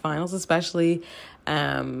the finals, especially,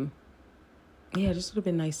 just would have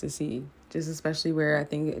been nice to see. Just especially where I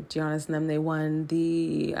think Giannis and them, they won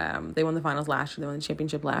the finals last year. They won the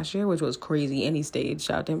championship last year, which was crazy. And he stayed.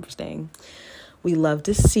 Shout out to him for staying. We love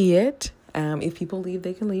to see it. If people leave,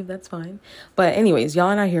 they can leave. That's fine. But anyways, y'all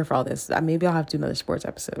are not here for all this. Maybe I'll have to do another sports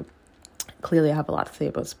episode. Clearly, I have a lot to say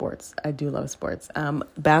about sports. I do love sports.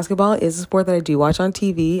 Basketball is a sport that I do watch on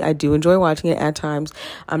TV. I do enjoy watching it at times.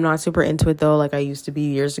 I'm not super into it, though, like I used to be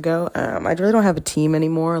years ago. I really don't have a team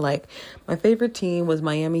anymore. Like, my favorite team was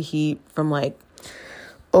Miami Heat from, like,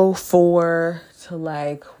 04 to,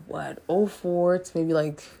 like, 04 to maybe,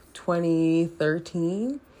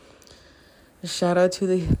 2013. Shout out to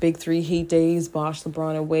the big three Heat days, Bosh,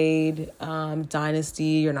 LeBron, and Wade. Dynasty,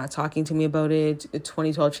 you're not talking to me about it. The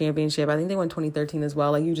 2012 championship, I think they won 2013 as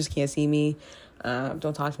well. Like, you just can't see me.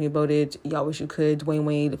 Don't talk to me about it. Y'all wish you could. Dwayne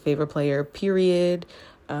Wade, favorite player, period.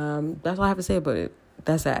 That's all I have to say about it.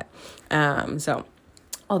 That's that. So,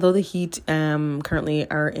 although the Heat currently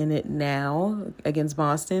are in it now against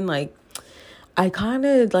Boston, I kind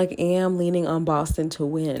of am leaning on Boston to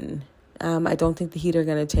win. I don't think the Heat are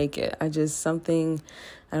going to take it. I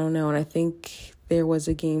don't know. And I think there was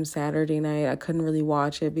a game Saturday night. I couldn't really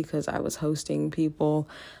watch it because I was hosting people.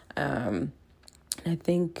 I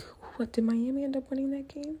think, did Miami end up winning that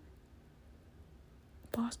game?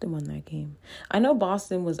 Boston won that game. I know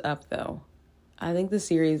Boston was up, though. I think was it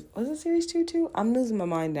series 2-2? I'm losing my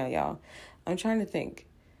mind now, y'all. I'm trying to think.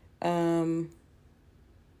 I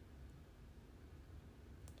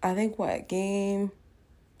think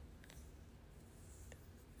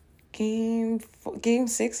Game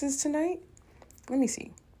 6 is tonight? Let me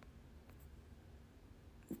see.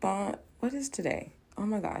 But what is today? Oh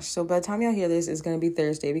my gosh. So by the time y'all hear this, it's going to be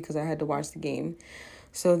Thursday because I had to watch the game.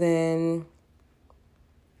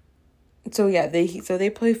 They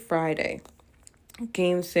play Friday.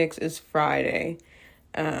 Game 6 is Friday.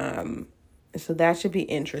 So that should be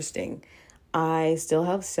interesting. I still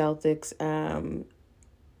have Celtics,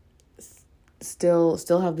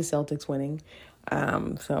 still have the Celtics winning.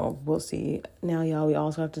 So we'll see. Now, y'all, we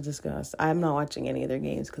also have to discuss. I'm not watching any of their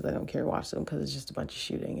games because I don't care to watch them because it's just a bunch of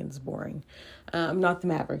shooting and it's boring. Not the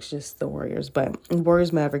Mavericks, just the Warriors. But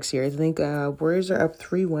Warriors-Mavericks series, I think Warriors are up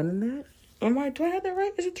 3-1 in that. Do I have that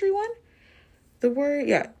right? Is it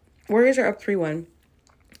 3-1? Warriors are up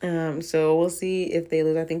 3-1. So we'll see if they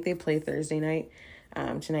lose. I think they play Thursday night,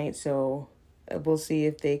 tonight. So we'll see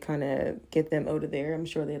if they kind of get them out of there. I'm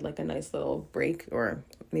sure they'd like a nice little break, or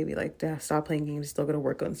maybe to stop playing games, still got to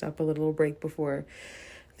work on stuff, a little break before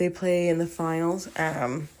they play in the finals.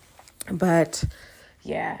 But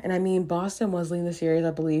yeah, and Boston was leading the series,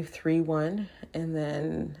 I believe 3-1, and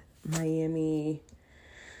then Miami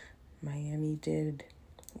did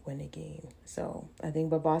win a game. So I think,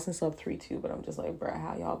 but Boston still up 3-2, but I'm just like, bro,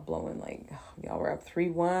 how y'all blowing? Y'all were up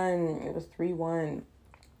 3-1. It was 3-1.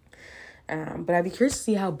 But I'd be curious to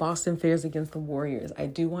see how Boston fares against the Warriors.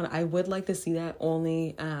 I would like to see that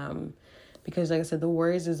only because, like I said, the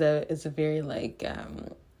Warriors is a very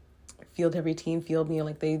field heavy team.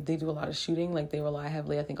 They do a lot of shooting. They rely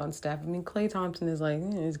heavily, I think, on Steph. Klay Thompson is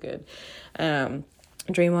he's good.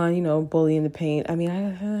 Draymond, bully in the paint. I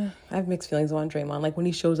have mixed feelings on Draymond. When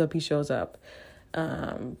he shows up, he shows up.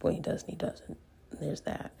 When he doesn't, he doesn't. There's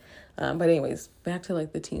that. But anyways, back to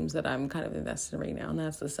the teams that I'm kind of invested in right now, and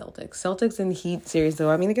that's the Celtics. Celtics and Heat series, though,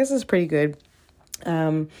 I guess it's pretty good.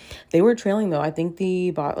 They were trailing, though. I think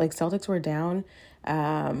the Celtics were down.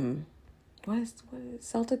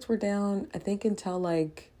 Celtics were down, I think, until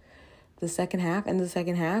the second half, and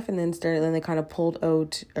then they kind of pulled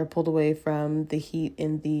away from the Heat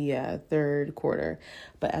in the third quarter.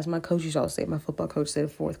 But as my coach used to always say, my football coach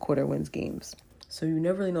said, fourth quarter wins games. So you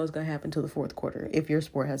never really know what's going to happen until the fourth quarter if your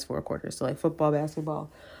sport has 4 quarters. So like football,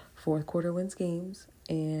 basketball, fourth quarter wins games,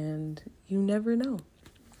 and you never know.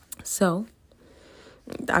 So,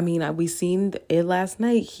 I mean, we seen it last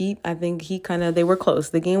night. They were close.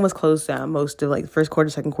 The game was close. Most of like first quarter,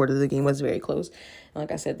 second quarter, the game was very close. And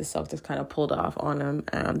like I said, the Celtics kind of pulled off on them.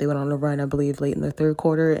 They went on a run, I believe, late in the third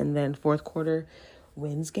quarter, and then fourth quarter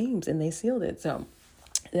wins games, and they sealed it. So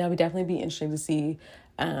that would definitely be interesting to see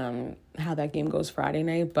how that game goes Friday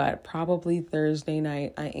night, but probably Thursday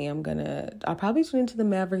night I'll probably tune into the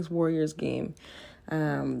Mavericks Warriors game.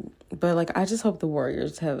 But like I just hope the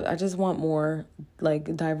Warriors I just want more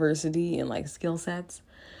like diversity and like skill sets.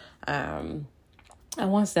 I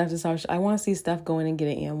want I want to see Steph going and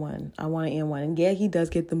get an and one. I want an and one. And yeah, he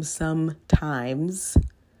does get them sometimes,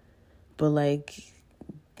 but like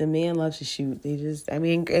the man loves to shoot.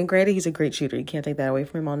 And granted, he's a great shooter. You can't take that away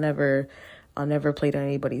from him. I'll never play down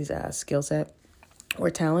anybody's skill set or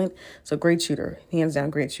talent. So great shooter, hands down,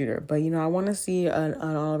 great shooter. But, I want to see an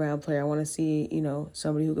all-around player. I want to see,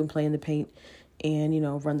 somebody who can play in the paint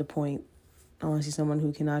and, run the point. I want to see someone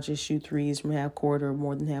who cannot just shoot threes from half court or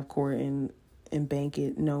more than half court and bank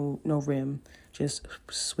it. No rim, just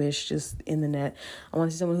swish, just in the net. I want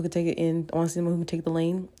to see someone who can take it in. I want to see someone who can take the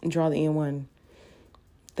lane and draw the and-one.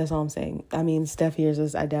 That's all I'm saying. I mean, Steph hears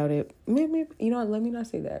us. I doubt it. Maybe, let me not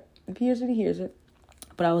say that. If he hears it, he hears it.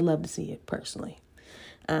 But I would love to see it personally.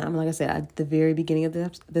 Like I said, at the very beginning of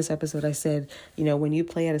this episode, I said, when you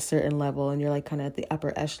play at a certain level and you're like kind of at the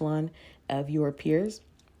upper echelon of your peers,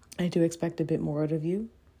 I do expect a bit more out of you.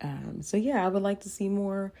 So yeah, I would like to see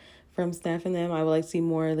more from Steph and them. I would like to see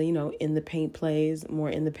more, in the paint plays, more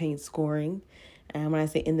in the paint scoring. And when I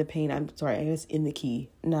say in the paint, I'm sorry, I guess in the key,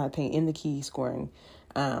 not paint, in the key scoring.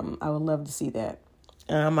 I would love to see that.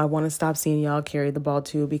 I want to stop seeing y'all carry the ball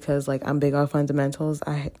too, because like I'm big on fundamentals.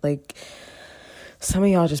 Some of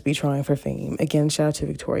y'all just be trying for fame. Again, shout out to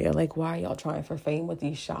Victoria. Like, why are y'all trying for fame with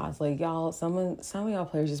these shots? Like, some of y'all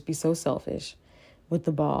players just be so selfish with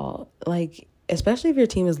the ball. Like, especially if your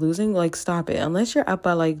team is losing, like, stop it. Unless you're up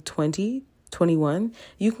by like 20, 21,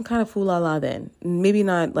 you can kind of fool-la-la then. Maybe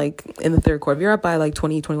not like in the third quarter. If you're up by like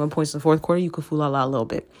 20, 21 points in the fourth quarter, you could fool-la-la a little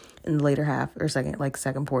bit in the later half or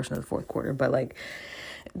second portion of the fourth quarter. But like,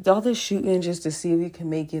 all this shooting just to see if you can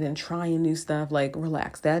make it and trying new stuff, like,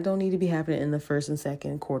 relax. That don't need to be happening in the first and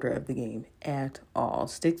second quarter of the game at all.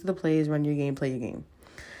 Stick to the plays, run your game, play your game.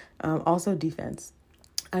 Also, defense.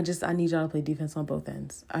 I need y'all to play defense on both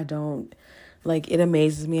ends. It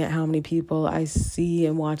amazes me at how many people I see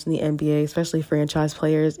and watch in the NBA, especially franchise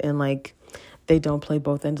players, and, like, they don't play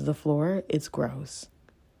both ends of the floor. It's gross.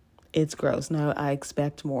 It's gross. Now, I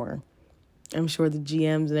expect more. I'm sure the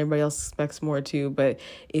GMs and everybody else expects more too, but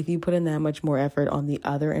if you put in that much more effort on the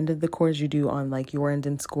other end of the court as you do on like your end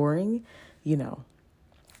in scoring, And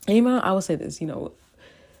I will say this,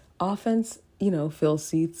 offense, fills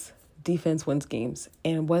seats, defense wins games.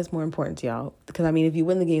 And what's more important to y'all? Because I mean, if you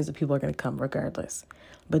win the games, the people are going to come regardless.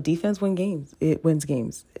 But defense wins games. It wins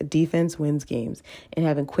games. Defense wins games. And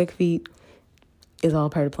having quick feet is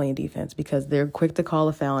all part of playing defense, because they're quick to call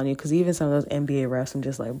a foul on you. Because even some of those NBA refs, I'm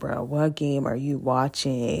just like, bro, what game are you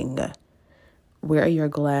watching? Where are your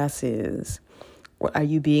glasses? Are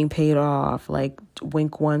you being paid off? Like,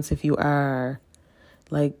 wink once if you are.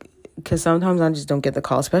 Like, because sometimes I just don't get the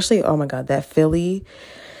call. Especially, oh my God, the Philly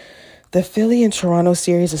and Toronto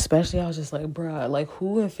series especially. I was just like, bro, like,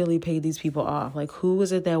 who in Philly paid these people off? Like, who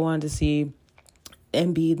was it that wanted to see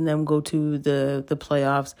Embiid and them go to the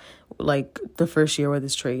playoffs, like the first year with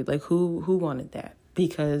this trade? Like, who wanted that?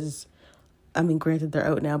 Because, I mean, granted they're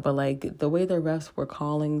out now, but like the way the refs were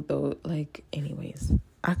calling, though, like, anyways,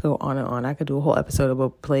 I could go on and on. I could do a whole episode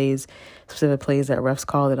about specific plays that refs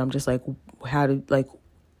call that I'm just like,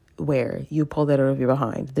 where you pulled that out of your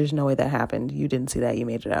behind? There's no way that happened. You didn't see that. You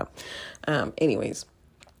made it up. Anyways,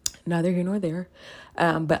 neither here nor there.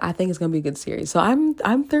 But I think it's going to be a good series. So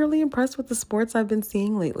I'm thoroughly impressed with the sports I've been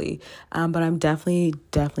seeing lately. But I'm definitely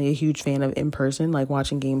a huge fan of in person, like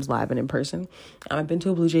watching games live and in person. I've been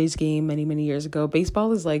to a Blue Jays game many, many years ago.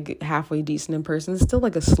 Baseball is like halfway decent in person. It's still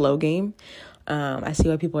like a slow game. I see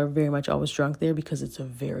why people are very much always drunk there, because it's a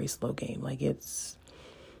very slow game. Like,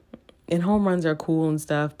 and home runs are cool and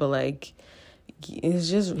stuff, but like, it's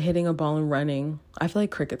just hitting a ball and running. I feel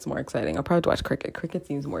like cricket's more exciting. I'll probably watch cricket. Cricket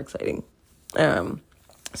seems more exciting. So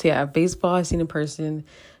yeah, baseball I've seen in person.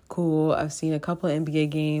 Cool. I've seen a couple of NBA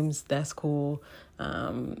games. That's cool.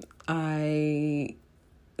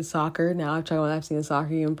 Soccer, now I've seen a soccer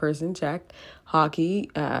game in person, checked. Hockey,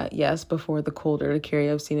 yes, before the colder to carry,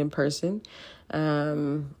 I've seen in person.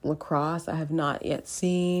 Lacrosse, I have not yet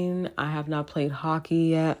seen. I have not played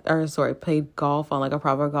hockey yet, played golf on like a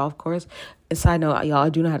proper golf course. A side note, y'all, I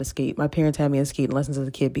do know how to skate. My parents had me in skating lessons as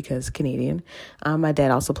a kid because Canadian. My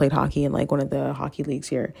dad also played hockey in like one of the hockey leagues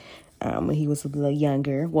here when he was a little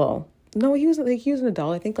younger. Well, no, he was an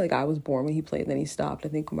adult. I think like I was born when he played, and then he stopped. I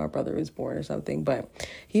think when my brother was born or something. But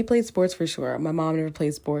he played sports for sure. My mom never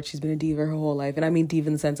played sports. She's been a diva her whole life, and I mean diva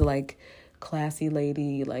in the sense of like classy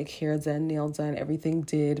lady, like hair done, nails done, everything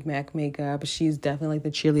did, MAC makeup. She's definitely like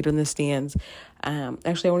the cheerleader in the stands.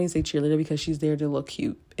 Actually, I won't even say cheerleader because she's there to look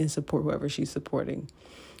cute and support whoever she's supporting.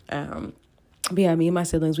 But yeah, me and my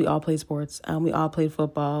siblings, we all played sports. We all played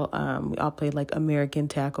football. We all played like American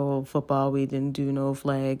tackle football. We didn't do no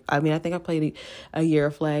flag. I mean, I think I played a year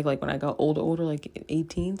of flag like when I got older, like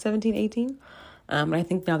 17, 18. And I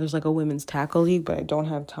think now there's like a women's tackle league, but I don't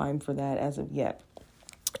have time for that as of yet.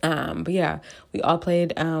 But yeah, we all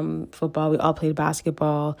played football. We all played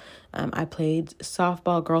basketball. I played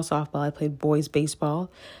softball, girls softball. I played boys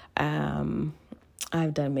baseball.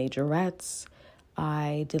 I've done majorettes.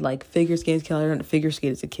 I did like figure skates. I learned to figure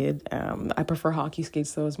skate as a kid. I prefer hockey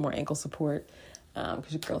skates though, it's more ankle support.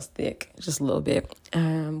 Because your girl's thick, just a little bit.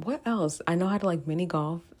 What else? I know how to like mini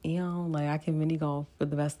golf. Like I can mini golf for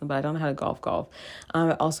the best of them, but I don't know how to golf.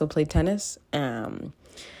 I also played tennis.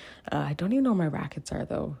 I don't even know where my rackets are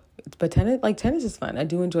though. But tennis is fun. I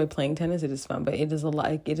do enjoy playing tennis. It is fun, but it is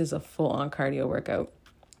a full on cardio workout.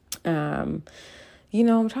 I'm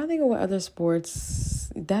trying to think of what other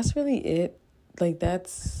sports. That's really it. I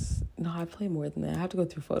play more than that. I have to go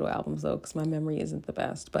through photo albums though, because my memory isn't the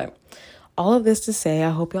best. But all of this to say, I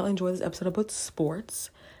hope y'all enjoy this episode about sports.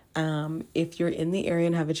 If you're in the area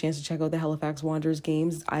and have a chance to check out the Halifax Wanderers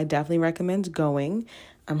games, I definitely recommend going.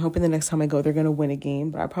 I'm hoping the next time I go, they're going to win a game,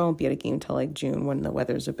 but I probably won't be at a game till like June when the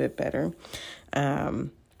weather's a bit better. I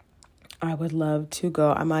would love to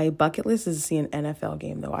go. My bucket list is to see an NFL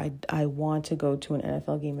game though. I want to go to an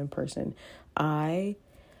NFL game in person. I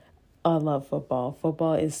love football.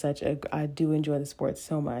 Football is I do enjoy the sport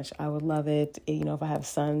so much. I would love it. If I have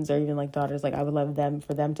sons or even like daughters, like I would love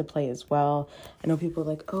for them to play as well. I know people are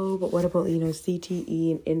like, oh, but what about,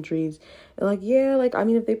 CTE and injuries? And like, yeah, like, I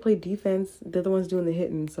mean, if they play defense, they're the ones doing the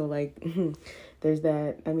hitting. So like, there's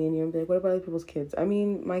that. I mean, like, what about other people's kids? I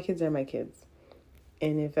mean, my kids are my kids.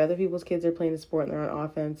 And if other people's kids are playing the sport and they're on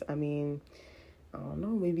offense, I mean, I don't know,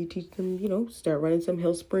 maybe teach them, start running some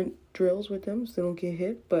hill sprint drills with them so they don't get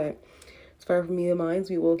hit. But as far as me and mine,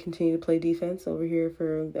 we will continue to play defense over here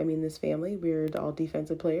this family. We're all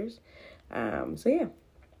defensive players. So yeah.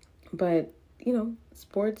 But,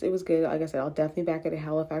 sports, it was good. Like I said, I'll definitely back at a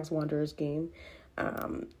Halifax Wanderers game.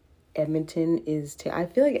 Edmonton I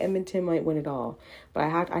feel like Edmonton might win it all, but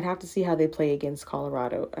I'd have to see how they play against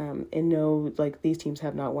Colorado. And no, like these teams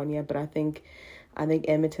have not won yet, but I think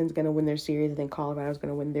Edmonton's going to win their series. I think Colorado's going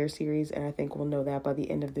to win their series, and I think we'll know that by the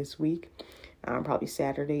end of this week. Probably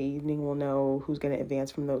Saturday evening, we'll know who's going to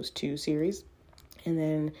advance from those two series. And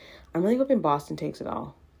then I'm really hoping Boston takes it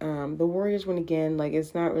all. The Warriors win again. Like,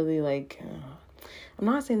 it's not really like, I'm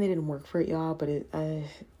not saying they didn't work for it, y'all, but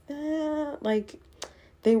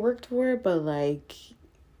they worked for it, but like,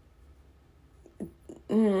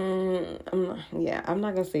 I'm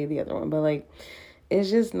not going to say the other one, but like,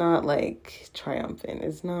 it's just not like triumphant.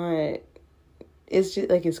 It's just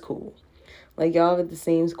like, it's cool. Like, y'all have the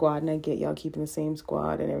same squad, and I get y'all keeping the same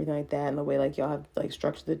squad and everything like that, and the way, like, y'all have, like,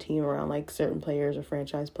 structured the team around, like, certain players or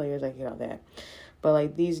franchise players, I get all that. But,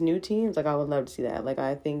 like, these new teams, like, I would love to see that. Like,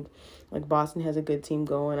 I think, like, Boston has a good team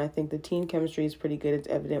going. I think the team chemistry is pretty good. It's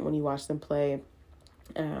evident when you watch them play.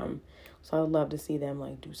 So I would love to see them,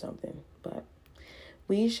 like, do something. But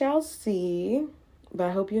we shall see. But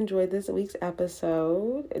I hope you enjoyed this week's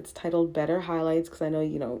episode. It's titled Better Highlights, because I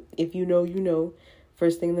know, if you know,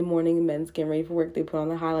 first thing in the morning, men's getting ready for work, they put on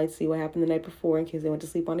the highlights, see what happened the night before in case they went to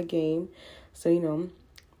sleep on a game. So,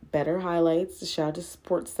 better highlights. Shout out to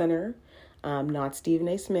Sports Center, not Stephen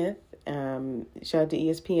A. Smith. Shout out to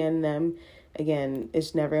ESPN and them. Again,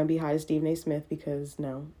 it's never going to be hi to Stephen A. Smith because,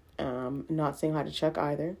 no. Not saying hi to Chuck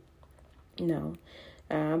either. No.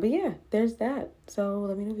 But yeah, there's that. So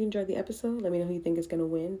let me know if you enjoyed the episode. Let me know who you think is going to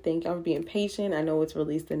win. Thank y'all for being patient. I know it's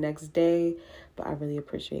released the next day, but I really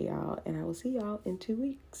appreciate y'all. And I will see y'all in 2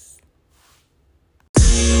 weeks.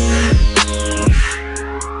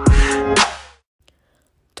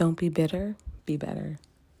 Don't be bitter, be better.